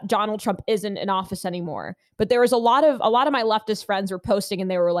that Donald Trump isn't in office anymore. But there was a lot of my leftist friends were posting and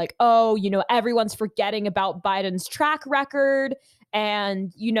they were like, "Oh, everyone's forgetting about Biden's track record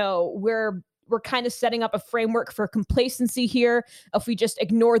and, we're kind of setting up a framework for complacency here if we just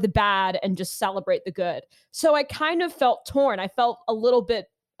ignore the bad and just celebrate the good." So I kind of felt torn. I felt a little bit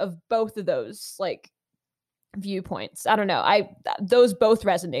of both of those like viewpoints. I don't know. Those both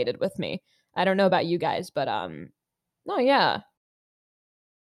resonated with me. I don't know about you guys, but no, yeah.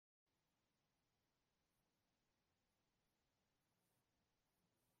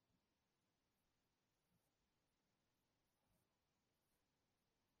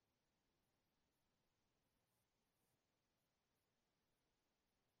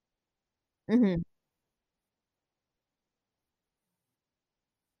 Mhm.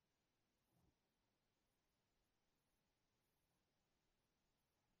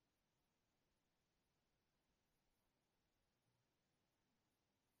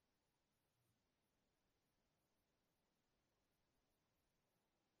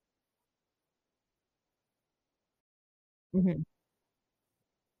 Mhm.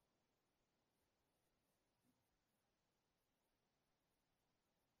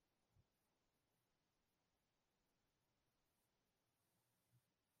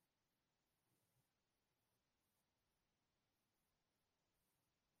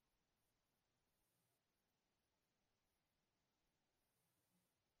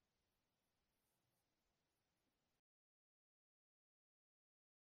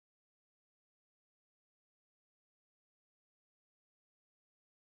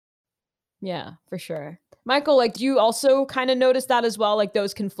 Yeah, for sure. Michael, like, do you also kind of notice that as well? Like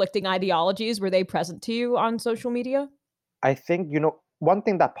those conflicting ideologies, were they present to you on social media? I think, one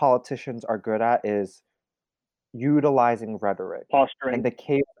thing that politicians are good at is utilizing rhetoric. In Posturing. the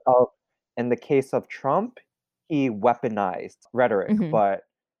case of in the case of Trump, he weaponized rhetoric, Mhm. but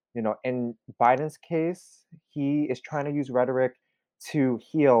in Biden's case, he is trying to use rhetoric to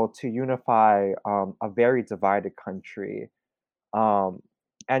heal, to unify a very divided country. Um,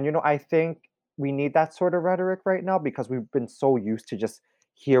 and I think we need that sort of rhetoric right now because we've been so used to just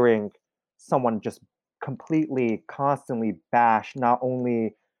hearing someone just completely constantly bash not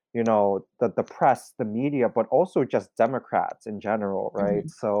only the press, the media, but also just Democrats in general, right? Mhm.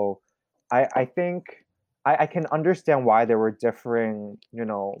 So I think I can understand why there were differing,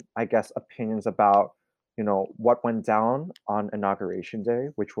 I guess, opinions about what went down on inauguration day,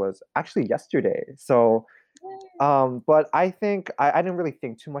 which was actually yesterday. So but I think I didn't really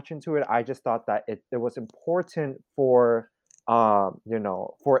think too much into it. I just thought that it was important for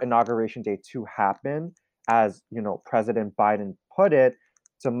inauguration day to happen. As President Biden put it,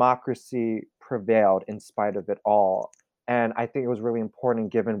 democracy prevailed in spite of it all. And I think it was really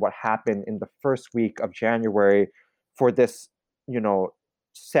important given what happened in the first week of January for this, you know,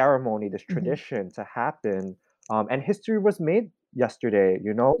 ceremony, this Mhm. tradition to happen. And history was made yesterday.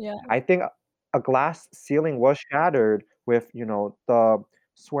 Yeah. I think a glass ceiling was shattered with, the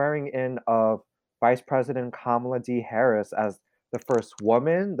swearing in of Vice President Kamala D. Harris as the first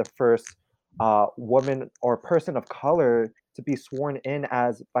woman, the first woman or person of color to be sworn in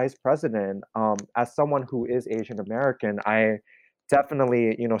as vice president. As someone who is Asian American, I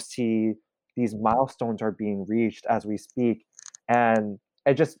definitely, see these milestones are being reached as we speak, and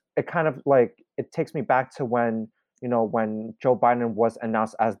it kind of like it takes me back to when Joe Biden was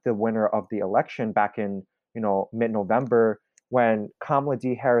announced as the winner of the election back in, mid-November, when Kamala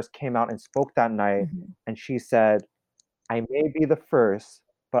D. Harris came out and spoke that night, Mhm. and she said, "I may be the first,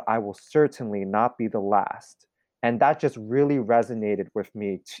 but I will certainly not be the last." And that just really resonated with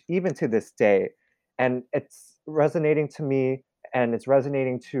me, even to this day. And it's resonating to me, and it's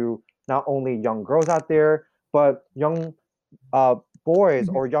resonating to not only young girls out there, but young uh, boys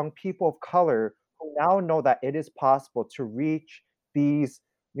Mhm. or young people of color who now know that it is possible to reach these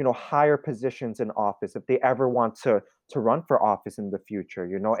higher positions in office if they ever want to run for office in the future.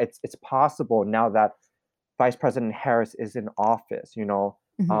 It's possible now that Vice President Harris is in office.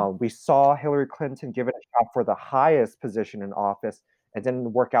 Mhm. We saw Hillary Clinton give it a shot for the highest position in office. It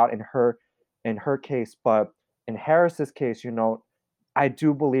didn't work out in her case, but in Harris's case, I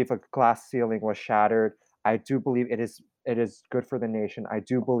do believe a glass ceiling was shattered. I do believe it is good for the nation. I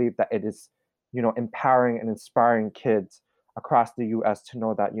do believe that it is, empowering and inspiring kids across the U.S. to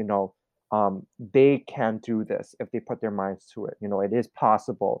know that they can do this if they put their minds to it. It is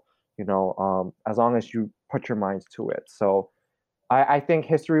possible. As long as you put your minds to it. So I think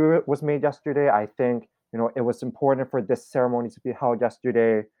history was made yesterday. I think it was important for this ceremony to be held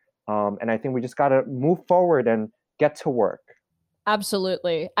yesterday, and I think we just got to move forward and get to work.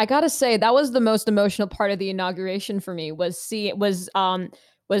 Absolutely. I gotta say that was the most emotional part of the inauguration for me was seeing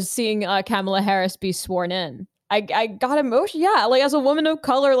Kamala Harris be sworn in. I got emotional. Yeah, like as a woman of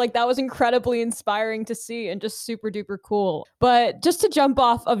color, like that was incredibly inspiring to see and just super duper cool. But just to jump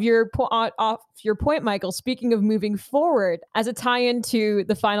off of off your point, Michael. Speaking of moving forward, as a tie-in to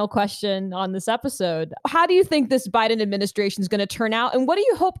the final question on this episode, how do you think this Biden administration is going to turn out, and what do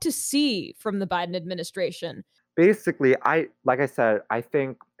you hope to see from the Biden administration? Basically, like I said, I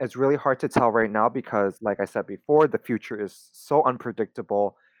think it's really hard to tell right now because, like I said before, the future is so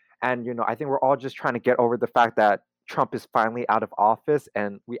unpredictable. And, I think we're all just trying to get over the fact that Trump is finally out of office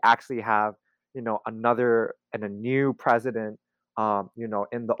and we actually have, another and a new president,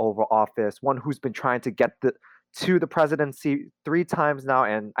 in the Oval Office, one who's been trying to get to the presidency three times now,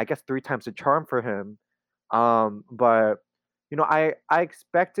 and I guess three times the charm for him. But I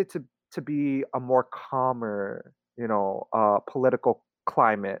expect it to be a more calmer, political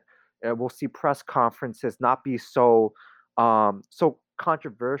climate. We'll see press conferences not be so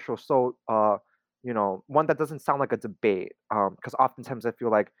controversial, so one that doesn't sound like a debate. Because oftentimes I feel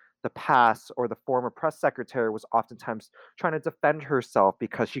like the past or the former press secretary was oftentimes trying to defend herself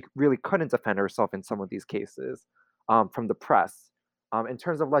because she really couldn't defend herself in some of these cases from the press. In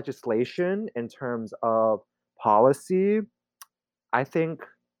terms of legislation, in terms of policy, I think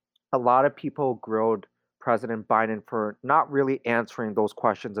a lot of people grilled President Biden for not really answering those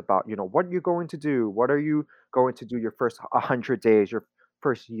questions about, what are you going to do? What are you going to do your first 100 days, your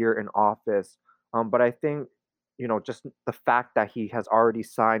first year in office? But I think, just the fact that he has already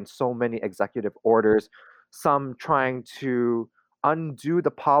signed so many executive orders, some trying to undo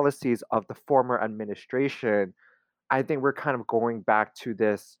the policies of the former administration. I think we're kind of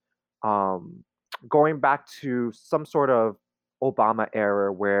um, going back to some sort of Obama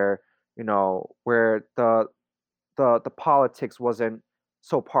era where where the politics wasn't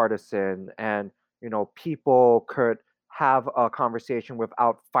so partisan, and people could have a conversation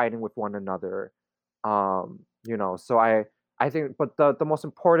without fighting with one another. So I think, but the most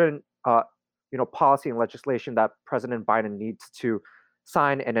important policy and legislation that President Biden needs to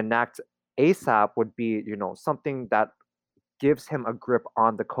sign and enact ASAP would be, something that gives him a grip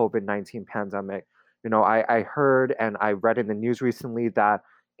on the COVID-19 pandemic. I heard and I read in the news recently that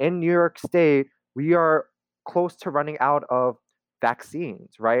in New York State, we are close to running out of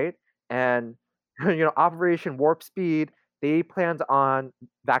vaccines, right? And, Operation Warp Speed, they planned on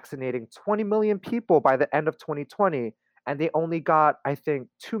vaccinating 20 million people by the end of 2020. And they only got, I think,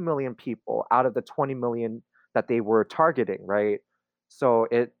 2 million people out of the 20 million that they were targeting, right? So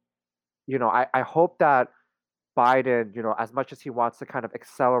I hope that Biden, as much as he wants to kind of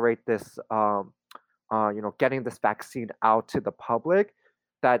accelerate this, getting this vaccine out to the public,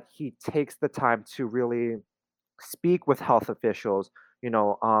 that he takes the time to really speak with health officials,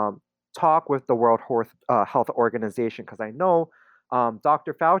 talk with the Health Organization, because I know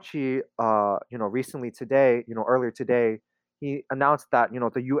Dr. Fauci, recently today, earlier today, he announced that,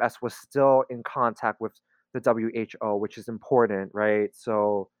 the US was still in contact with the WHO, which is important, right?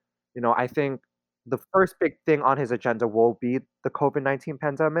 So, I think the first big thing on his agenda will be the COVID-19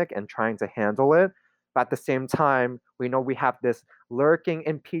 pandemic and trying to handle it. But at the same time, we know we have this lurking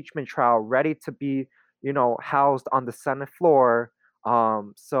impeachment trial ready to be, housed on the Senate floor.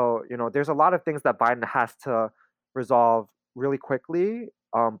 So, there's a lot of things that Biden has to resolve really quickly.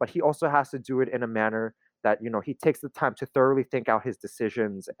 But he also has to do it in a manner that, he takes the time to thoroughly think out his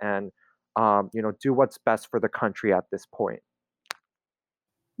decisions and, do what's best for the country at this point.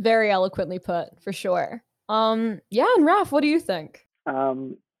 Very eloquently put, for sure. Yeah, and Raf, what do you think?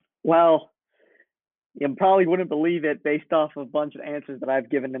 Well, you probably wouldn't believe it based off of a bunch of answers that I've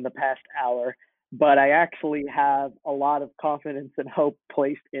given in the past hour, but I actually have a lot of confidence and hope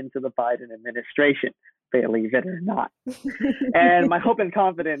placed into the Biden administration, believe it or not. And my hope and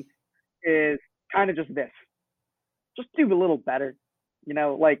confidence is kind of just this. Just do a little better.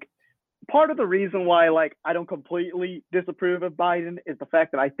 Part of the reason why I don't completely disapprove of Biden is the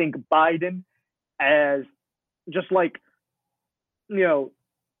fact that I think Biden, as just a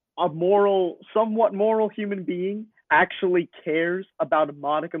somewhat moral human being, actually cares about a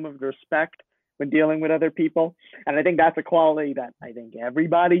modicum of respect when dealing with other people. And I think that's a quality that I think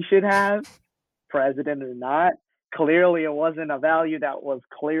everybody should have, president or not. Clearly, it wasn't a value that was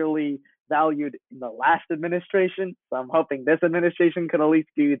clearly valued in the last administration. So I'm hoping this administration could at least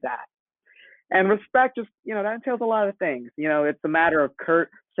do that. And respect just, that entails a lot of things. It's a matter of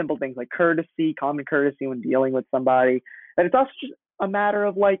simple things like courtesy, common courtesy when dealing with somebody. And it's also just a matter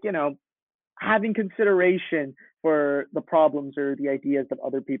of having consideration for the problems or the ideas that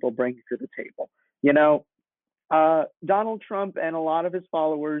other people bring to the table. Donald Trump and a lot of his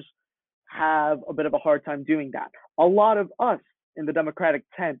followers have a bit of a hard time doing that. A lot of us in the Democratic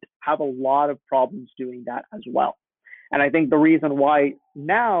tent have a lot of problems doing that as well. And I think the reason why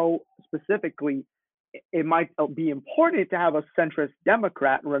now specifically it might be important to have a centrist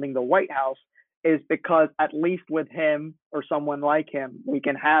Democrat running the White House is because at least with him or someone like him, we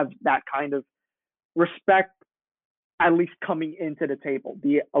can have that kind of respect at least coming into the table,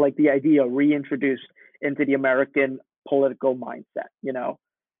 the idea reintroduced into the American political mindset,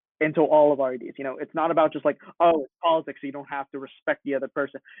 into all of our ideas. It's not about just it's politics, so you don't have to respect the other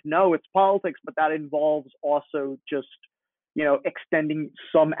person. No, it's politics, but that involves also just, extending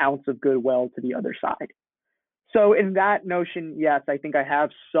some ounce of goodwill to the other side. So in that notion, yes, I think I have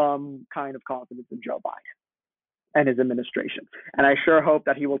some kind of confidence in Joe Biden and his administration. And I sure hope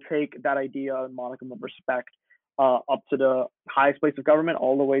that he will take that idea and modicum of respect up to the highest place of government,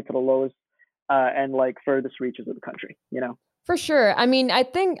 all the way to the lowest and furthest reaches of the country, For sure. I mean, I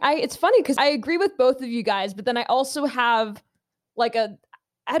think it's funny because I agree with both of you guys, but then I also have I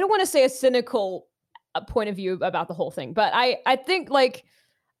don't want to say a cynical point of view about the whole thing, but I think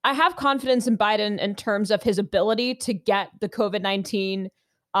I have confidence in Biden in terms of his ability to get the COVID-19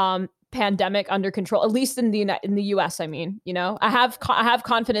 pandemic under control, at least in the US. I mean, I have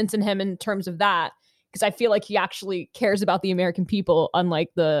confidence in him in terms of that, because I feel like he actually cares about the American people, unlike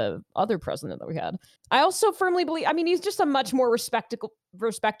the other president that we had. I also firmly believe, he's just a much more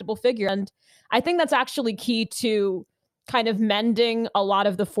respectable figure. And I think that's actually key to kind of mending a lot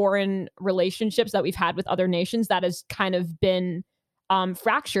of the foreign relationships that we've had with other nations that has kind of been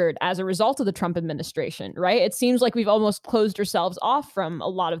fractured as a result of the Trump administration, right? It seems like we've almost closed ourselves off from a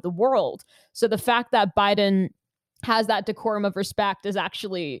lot of the world. So the fact that Biden has that decorum of respect is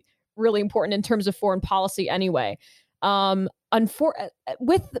actually really important in terms of foreign policy anyway. With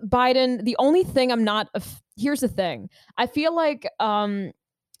Biden, the only thing here's the thing. I feel like I'm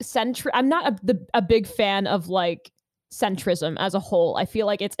not a big fan of centrism as a whole. I feel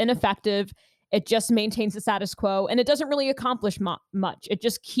like it's ineffective. It just maintains the status quo and it doesn't really accomplish much. It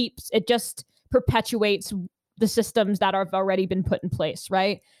just perpetuates the systems that have already been put in place,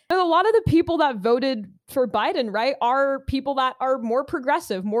 right? And a lot of the people that voted for Biden, right, are people that are more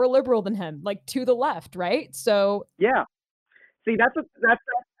progressive, more liberal than him, like to the left, right? So yeah. See, that's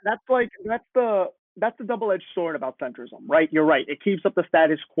the double-edged sword about centrism, right? You're right. It keeps up the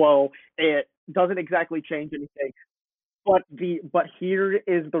status quo. It doesn't exactly change anything. But here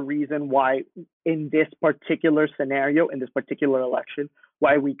is the reason why, in this particular scenario, in this particular election,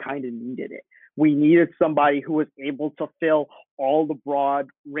 why we kind of needed it. We needed somebody who was able to fill all the broad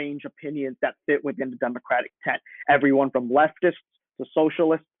range opinions that fit within the Democratic tent. Everyone from leftists to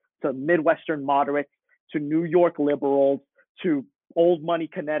socialists to Midwestern moderates to New York liberals to old money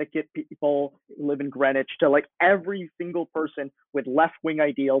Connecticut people who live in Greenwich, to like every single person with left-wing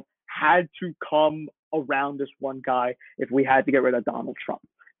ideals had to come around this one guy if we had to get rid of Donald Trump.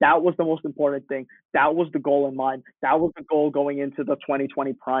 That was the most important thing. That was the goal in mind. That was the goal going into the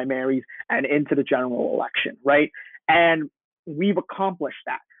 2020 primaries and into the general election, right? And we've accomplished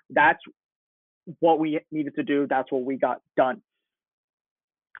that. That's what we needed to do. That's what we got done.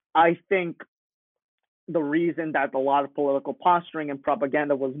 I think the reason that a lot of political posturing and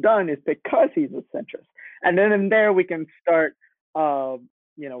propaganda was done is because he's a centrist. And then in there we can start,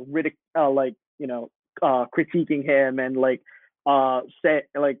 critiquing him and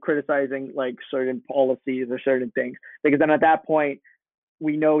criticizing like certain policies or certain things, because then at that point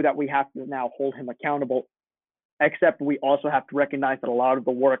we know that we have to now hold him accountable. Except we also have to recognize that a lot of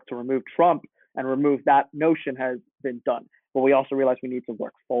the work to remove Trump and remove that notion has been done. But we also realize we need to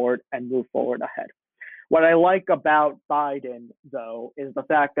work forward and move forward ahead. What I like about Biden, though, is the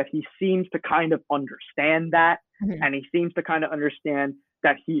fact that he seems to kind of understand that, and he seems to kind of understand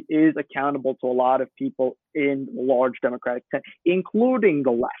that he is accountable to a lot of people in the large Democratic tent, including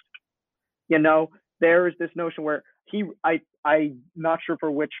the left. You know, there is this notion where I'm not sure for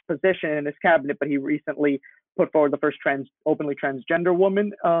which position in his cabinet, but he recently put forward the first openly transgender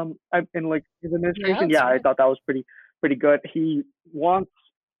woman in like his administration. Yeah, right. I thought that was pretty good. He wants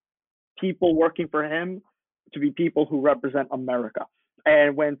people working for him to be people who represent America.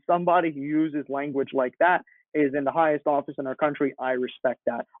 And when somebody who uses language like that is in the highest office in our country, I respect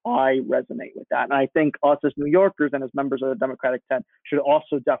that. I resonate with that. And I think us as New Yorkers and as members of the Democratic tent should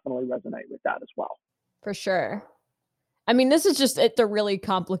also definitely resonate with that as well. For sure. I mean, this is just it's a really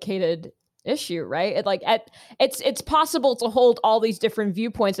complicated issue, right? It's possible to hold all these different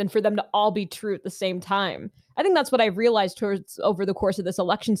viewpoints and for them to all be true at the same time. I think that's what I've realized over the course of this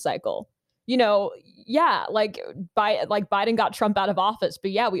election cycle. You know, yeah, Biden got Trump out of office,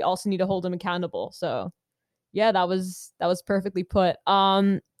 but yeah, we also need to hold him accountable. So yeah, that was perfectly put.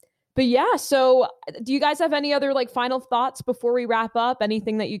 But yeah, so do you guys have any other like final thoughts before we wrap up?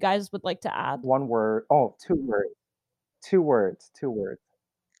 Anything that you guys would like to add? One word. Oh, two words. Two words.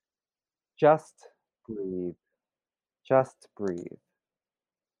 Just breathe. Just breathe.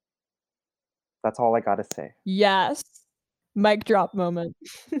 That's all I gotta say. Yes. Mic drop moment.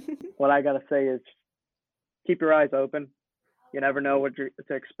 What I gotta say is keep your eyes open. You never know what to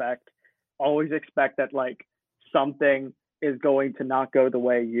expect. Always expect that like something is going to not go the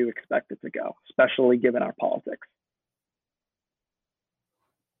way you expect it to go, especially given our politics.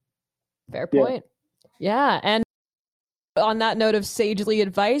 Fair point. Yeah. And on that note of sagely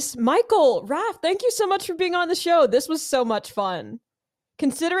advice, Michael, Raph, thank you so much for being on the show. This was so much fun.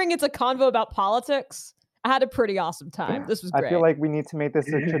 Considering it's a convo about politics, I had a pretty awesome time. This was great. I feel like we need to make this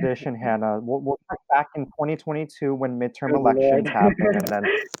a tradition, Hannah. We'll check back in 2022 when midterm elections happen, and then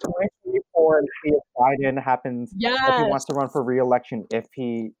 2024 and see if Biden happens, if he wants to run for re-election, if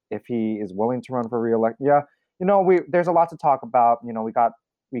he is willing to run for re-election. Yeah, you know, there's a lot to talk about. You know, we got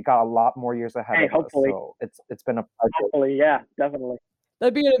a lot more years ahead of us. So it's been a pleasure. Hopefully, yeah, definitely.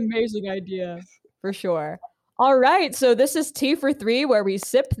 That'd be an amazing idea for sure. All right, so this is Tea for Three, where we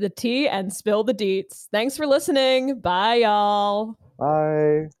sip the tea and spill the deets. Thanks for listening. Bye, y'all.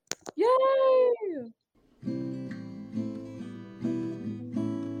 Bye. Yay!